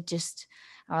wanting to just,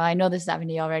 I know this has happened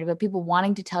to you already, but people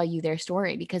wanting to tell you their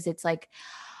story, because it's like,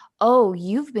 oh,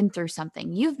 you've been through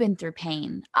something. You've been through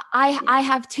pain. I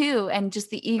have too. And just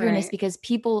the eagerness, right. Because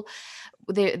people,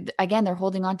 they're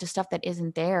holding on to stuff that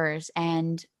isn't theirs.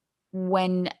 And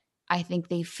when I think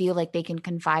they feel like they can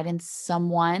confide in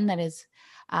someone that is,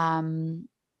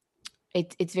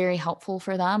 it's very helpful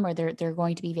for them, or they're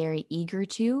going to be very eager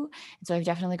to. And so I've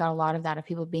definitely got a lot of that, of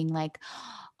people being like,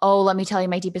 oh, let me tell you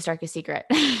my deepest, darkest secret.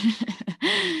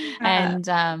 Yeah, And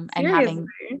seriously.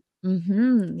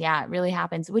 having, yeah, it really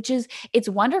happens, it's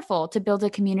wonderful to build a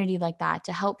community like that,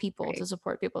 to help people, to Right.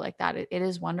 support people like that. It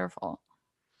is wonderful.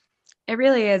 It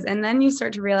really is. And then you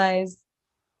start to realize,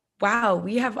 wow,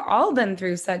 we have all been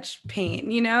through such pain.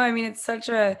 I mean, it's such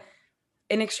a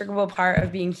inextricable part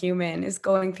of being human, is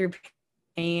going through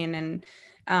pain, and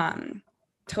um,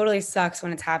 totally sucks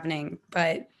when it's happening.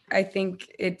 But I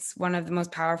think it's one of the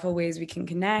most powerful ways we can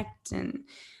connect. And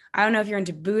I don't know if you're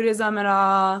into Buddhism at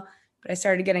all, but I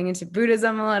started getting into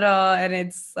Buddhism a little, and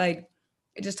it's like,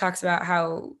 it just talks about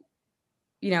how,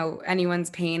 anyone's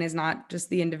pain is not just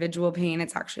the individual pain,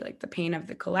 it's actually like the pain of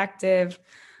the collective.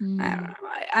 I don't Mm. know.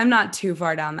 I'm not too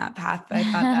far down that path, but I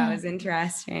thought that was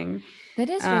interesting. That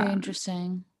is very Um,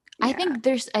 interesting. yeah.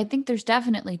 I think there's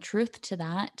definitely truth to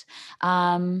that.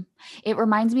 Um, it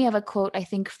reminds me of a quote, I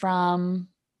think from,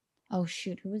 oh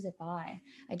shoot, who was it by?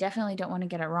 I definitely don't want to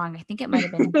get it wrong. I think it might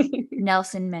have been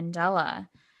Nelson Mandela.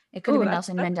 It could have Oh, been that's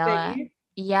Nelson that's Mandela. biggie.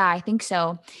 Yeah, I think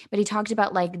so. But he talked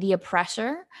about like the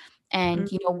oppressor, and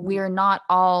Mhm. we're not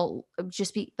all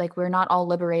just be like, we're not all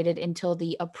liberated until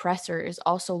the oppressor is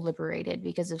also liberated,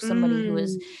 because of somebody who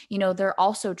is, Mm. they're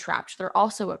also trapped, they're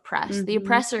also oppressed. The Mhm.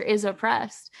 oppressor is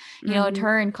oppressed, in Mhm.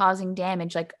 turn causing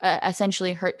damage, like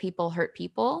essentially hurt people.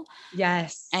 And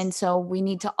Yes. so we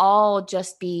need to all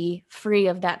just be free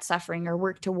of that suffering, or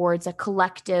work towards a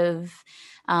collective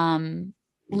um,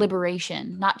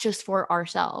 liberation, not just for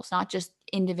ourselves, not just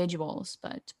individuals,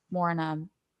 but more on a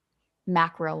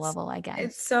macro It's level, I it's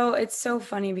guess. so it's so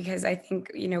funny because I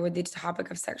think, with the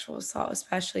topic of sexual assault,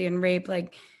 especially in rape,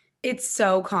 like, it's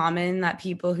so common that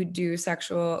people who do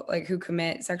sexual like, who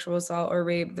commit sexual assault or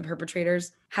rape, the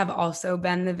perpetrators, have also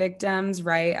been the victims,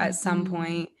 right, at some Mhm.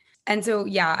 point. And so,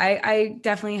 yeah, I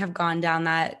definitely have gone down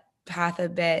that path a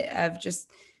bit of just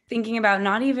thinking about,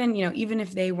 not even, even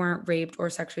if they weren't raped or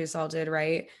sexually assaulted,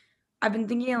 right? I've been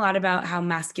thinking a lot about how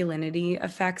masculinity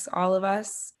affects all of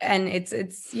us. And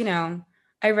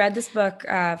I read this book,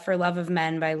 For Love of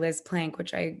Men by Liz Plank,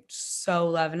 which I so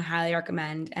love and highly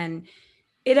recommend. And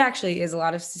it actually is a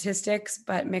lot of statistics,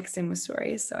 but mixed in with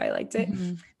stories. So I liked it.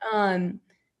 Mhm. Um,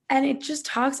 and it just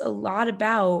talks a lot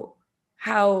about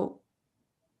how,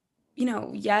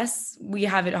 yes, we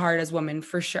have it hard as women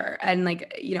for sure. And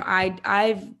like,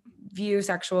 I view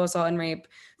sexual assault and rape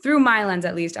through my lens,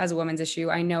 at least, as a woman's issue.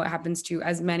 I know it happens to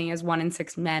as many as 1 in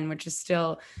 6 men, which is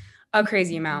still a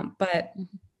crazy Mhm. amount. But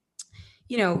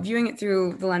Mhm. viewing it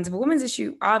through the lens of a woman's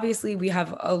issue, obviously we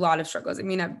have a lot of struggles. I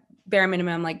mean, at bare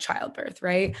minimum, like childbirth,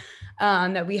 right?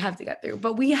 That we have to get through.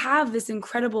 But we have this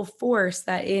incredible force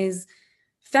that is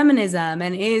feminism,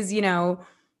 and is,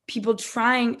 people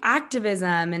trying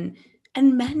activism,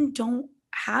 and men don't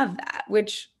have that,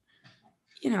 which,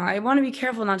 I want to be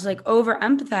careful not to like over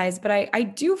empathize, but I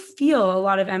do feel a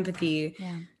lot of empathy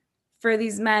Yeah. for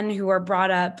these men who are brought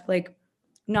up like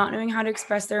not knowing how to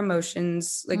express their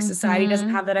emotions. Like, society doesn't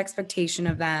Mhm. have that expectation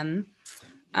of them,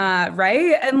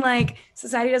 right? And like,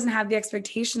 society doesn't have the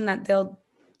expectation that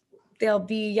they'll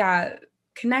be, yeah,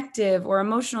 connective or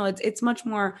emotional. It's much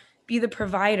more be the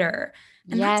provider,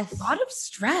 and that's a Yes. lot of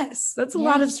stress. That's a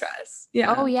lot of Yes. stress.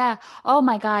 Oh Yeah, yeah. Oh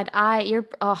my God.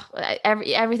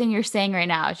 Everything you're saying right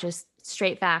now is just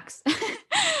straight facts.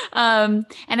 And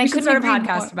I we should couldn't start a agree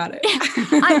podcast more. about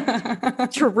I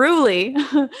it. truly,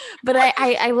 but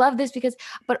I love this because,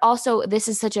 but also this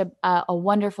is such a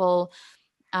wonderful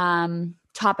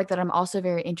topic that I'm also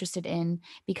very interested in,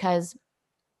 because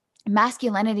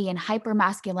masculinity and hyper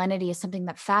masculinity is something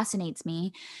that fascinates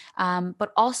me.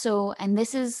 But also, and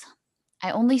this is,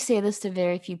 I only say this to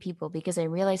very few people because I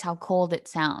realize how cold it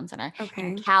sounds, and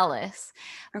Okay. callous.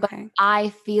 But Okay. I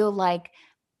feel like,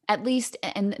 at least,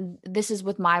 and this is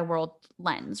with my world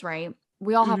lens, right?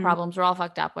 We all have Hmm. problems, we're all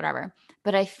fucked up, whatever.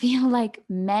 But I feel like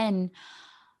men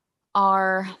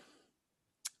are,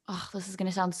 oh, this is going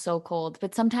to sound so cold,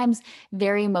 but sometimes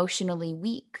very emotionally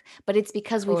weak. But it's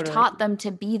because we've Totally. taught them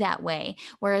to be that way.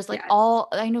 Whereas, like, Yes.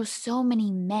 I know so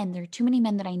many men, there are too many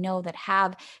men that I know that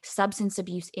have substance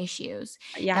abuse issues,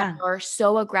 that Yeah. are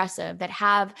so aggressive, that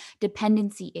have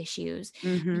dependency issues,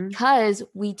 Hmm. because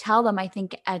we tell them, I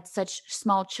think, at such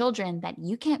small children, that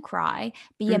you can't cry,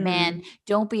 be a man, Hmm.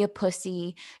 don't be a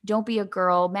pussy, don't be a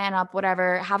girl, man up,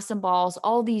 whatever, have some balls,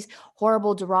 all these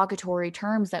horrible derogatory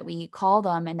terms that we call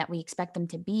them and that we expect them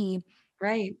to be.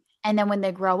 Right. And then when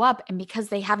they grow up, and because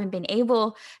they haven't been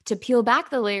able to peel back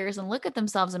the layers and look at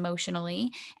themselves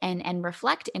emotionally and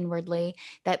reflect inwardly,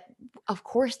 that of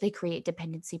course they create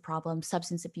dependency problems,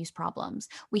 substance abuse problems.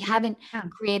 We Yeah. haven't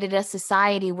created a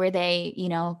society where they,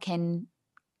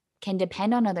 can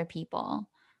depend on other people.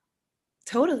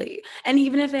 Totally. And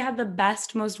even if they had the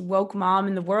best, most woke mom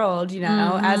in the world,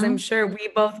 as I'm sure we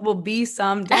both will be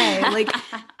someday, like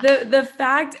the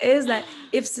fact is that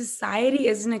if society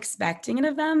isn't expecting it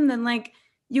of them, then like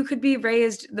you could be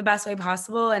raised the best way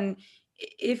possible. And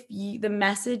if the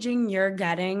messaging you're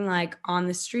getting like on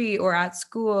the street or at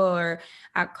school or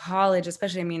at college,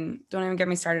 especially, I mean, don't even get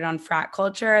me started on frat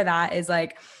culture. That is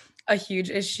like a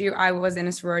huge issue. I was in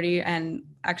a sorority and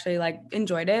actually like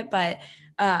enjoyed it, but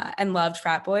and loved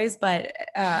frat boys. But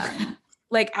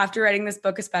like after writing this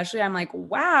book, especially, I'm like,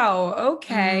 wow,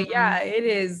 okay, yeah, it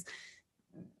is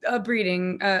a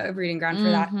breeding ground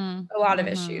for that. A lot of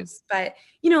issues. But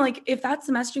like if that's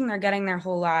the messaging they're getting their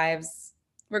whole lives,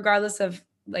 regardless of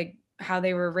like how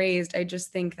they were raised, I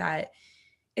just think that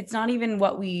it's not even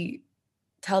what we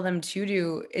tell them to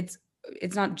do.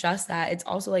 It's not just that, it's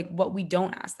also like what we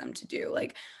don't ask them to do.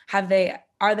 Like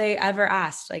are they ever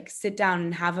asked like sit down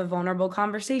and have a vulnerable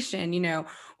conversation,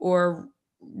 or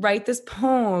write this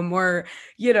poem, or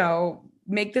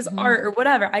make this art or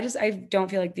whatever. I don't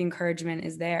feel like the encouragement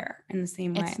is there in the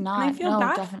same way. It's And I not. feel No,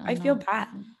 bad. definitely I feel not. bad.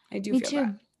 I do Me feel too.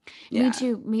 bad. Me Yeah.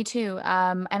 too. Me too.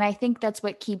 And I think that's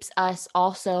what keeps us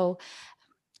also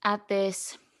at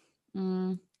this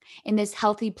in this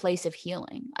healthy place of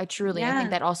healing. I think Yeah.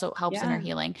 that also helps in our Yeah.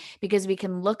 healing, because we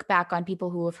can look back on people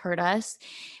who have hurt us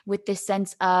with this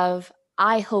sense of,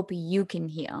 I hope you can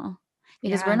heal,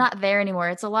 because we're Yeah. not there anymore.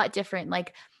 It's a lot different.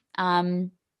 Like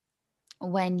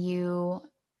when you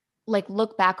like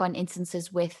look back on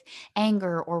instances with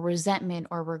anger or resentment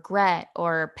or regret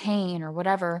or pain or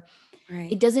whatever, Right.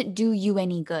 it doesn't do you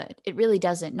any good. It really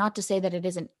doesn't. Not to say that it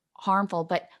isn't harmful,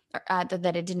 but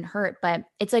that it didn't hurt, but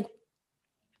it's like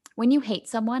when you hate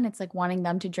someone, it's like wanting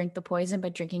them to drink the poison,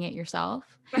 but drinking it yourself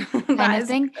kind of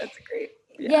thing. That's great.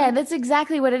 Yeah. Yeah, that's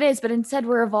exactly what it is. But instead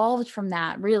we're evolved from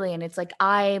that, really. And it's like,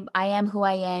 I am who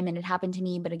I am and it happened to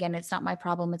me. But again, it's not my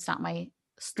problem. It's not my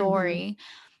story.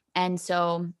 And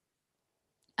so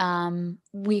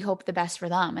we hope the best for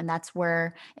them. And that's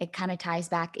where it kind of ties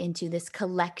back into this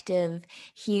collective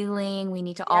healing. We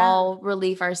need to all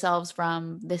relieve ourselves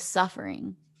from this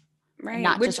suffering, and Right.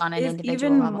 not Which just on an is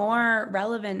individual even level. more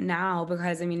relevant now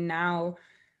because I mean, now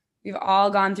we've all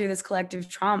gone through this collective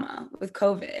trauma with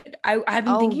COVID. I've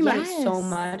been Oh, thinking about it so yes.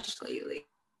 much lately,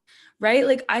 right?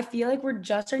 Like, I feel like we're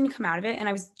just starting to come out of it. And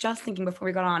I was just thinking before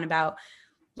we got on about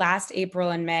last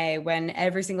April and May when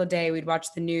every single day we'd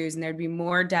watch the news and there'd be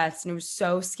more deaths and it was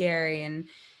so scary. And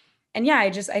yeah,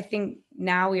 I think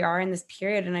now we are in this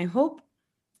period and I hope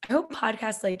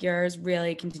podcasts like yours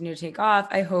really continue to take off.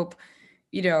 I hope,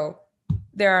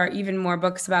 there are even more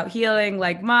books about healing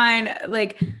like mine,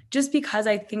 like just because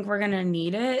I think we're going to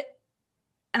need it.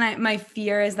 And my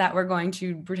fear is that we're going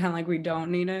to pretend like we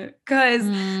don't need it because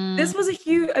this was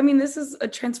this is a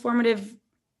transformative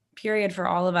period for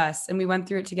all of us and we went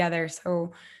through it together.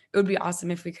 So it would be awesome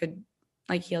if we could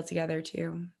like heal together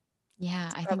too.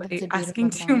 Yeah, I think that's Probably a beautiful asking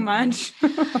too thing. much.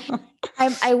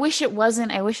 I wish it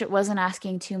wasn't. I wish it wasn't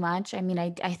asking too much. I mean,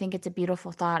 I think it's a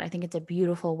beautiful thought. I think it's a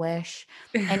beautiful wish.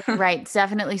 And you're right,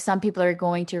 definitely some people are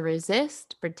going to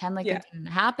resist, pretend like Yeah. it didn't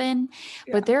happen.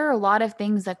 Yeah. But there are a lot of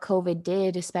things that COVID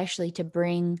did, especially to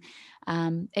bring,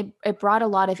 it brought a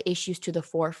lot of issues to the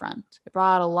forefront. It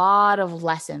brought a lot of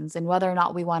lessons, and whether or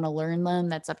not we want to learn them,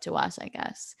 that's up to us, I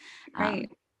guess.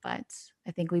 Right. But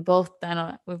I think we've both done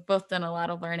a lot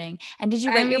of learning. And did you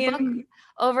write your book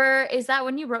is that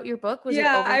when you wrote your book? Was it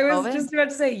yeah, over I was COVID? just about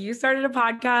to say you started a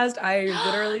podcast. I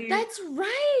literally That's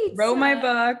right. wrote my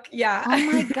book. Yeah.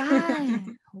 Oh my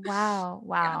God. Wow.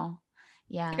 Wow.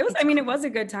 Yeah. It was a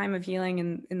good time of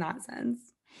healing in that sense.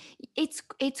 It's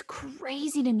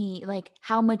crazy to me, like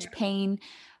how much pain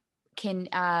can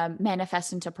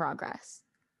manifest into progress.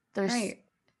 There's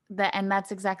that, and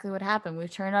that's exactly what happened.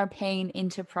 We've turned our pain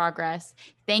into progress.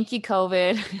 Thank you,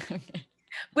 COVID.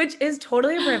 Which is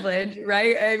totally a privilege,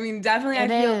 right? I mean, definitely I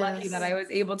feel lucky is. that I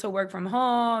was able to work from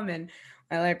home and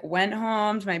I like went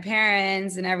home to my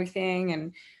parents and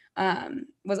everything and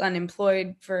was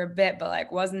unemployed for a bit, but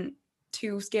like wasn't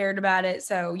too scared about it.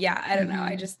 So yeah, I don't know.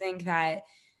 I just think that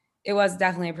it was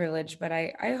definitely a privilege, but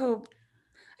I hope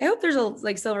there's a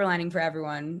like silver lining for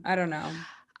everyone. I don't know.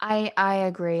 I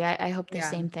agree. I hope the Yeah.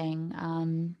 same thing.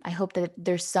 I hope that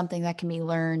there's something that can be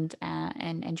learned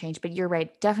and changed. But you're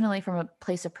right, definitely from a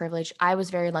place of privilege. I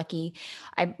was very lucky.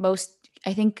 I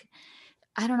think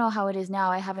I don't know how it is now.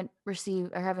 I haven't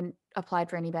applied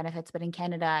for any benefits, but in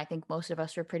Canada, I think most of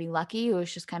us were pretty lucky. It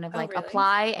was just kind of Oh, like really?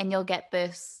 apply and you'll get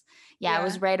this. Yeah, it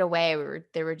was Yeah. right away.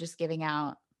 They were just giving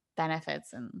out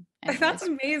benefits and That's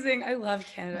anyways. amazing. I love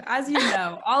Canada. As you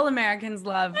know, all Americans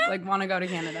want to go to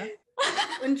Canada.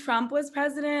 When Trump was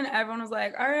president, everyone was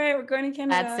like, all right, we're going to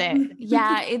Canada. That's it.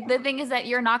 Yeah. The thing is that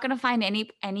you're not going to find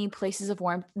any places of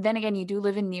warmth. Then again, you do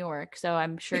live in New York, so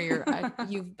I'm sure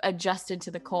you've adjusted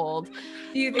to the cold.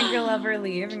 Do you think you'll ever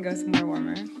leave and go somewhere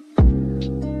warmer?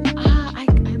 I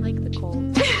like the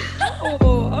cold.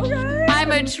 Oh, okay.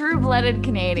 I'm a true-blooded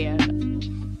Canadian.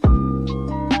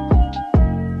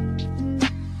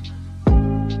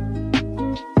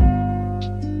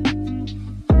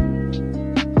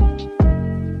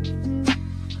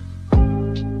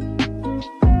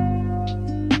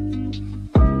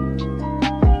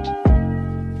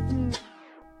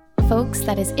 Folks,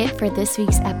 that is it for this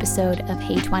week's episode of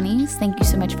Hey 20s. Thank you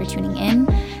so much for tuning in.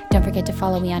 Don't forget to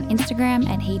follow me on Instagram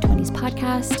at Hey 20s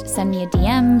Podcast. Send me a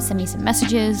DM, send me some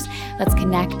messages. Let's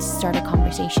connect, start a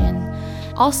conversation.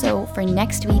 Also, for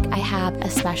next week, I have a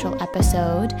special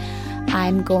episode.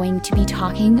 I'm going to be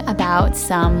talking about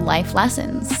some life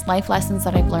lessons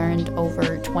that I've learned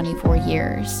over 24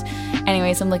 years.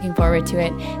 Anyways, I'm looking forward to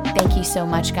it. Thank you so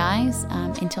much, guys.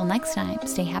 Until next time,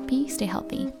 stay happy, stay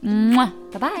healthy. Mwah.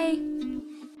 Bye-bye.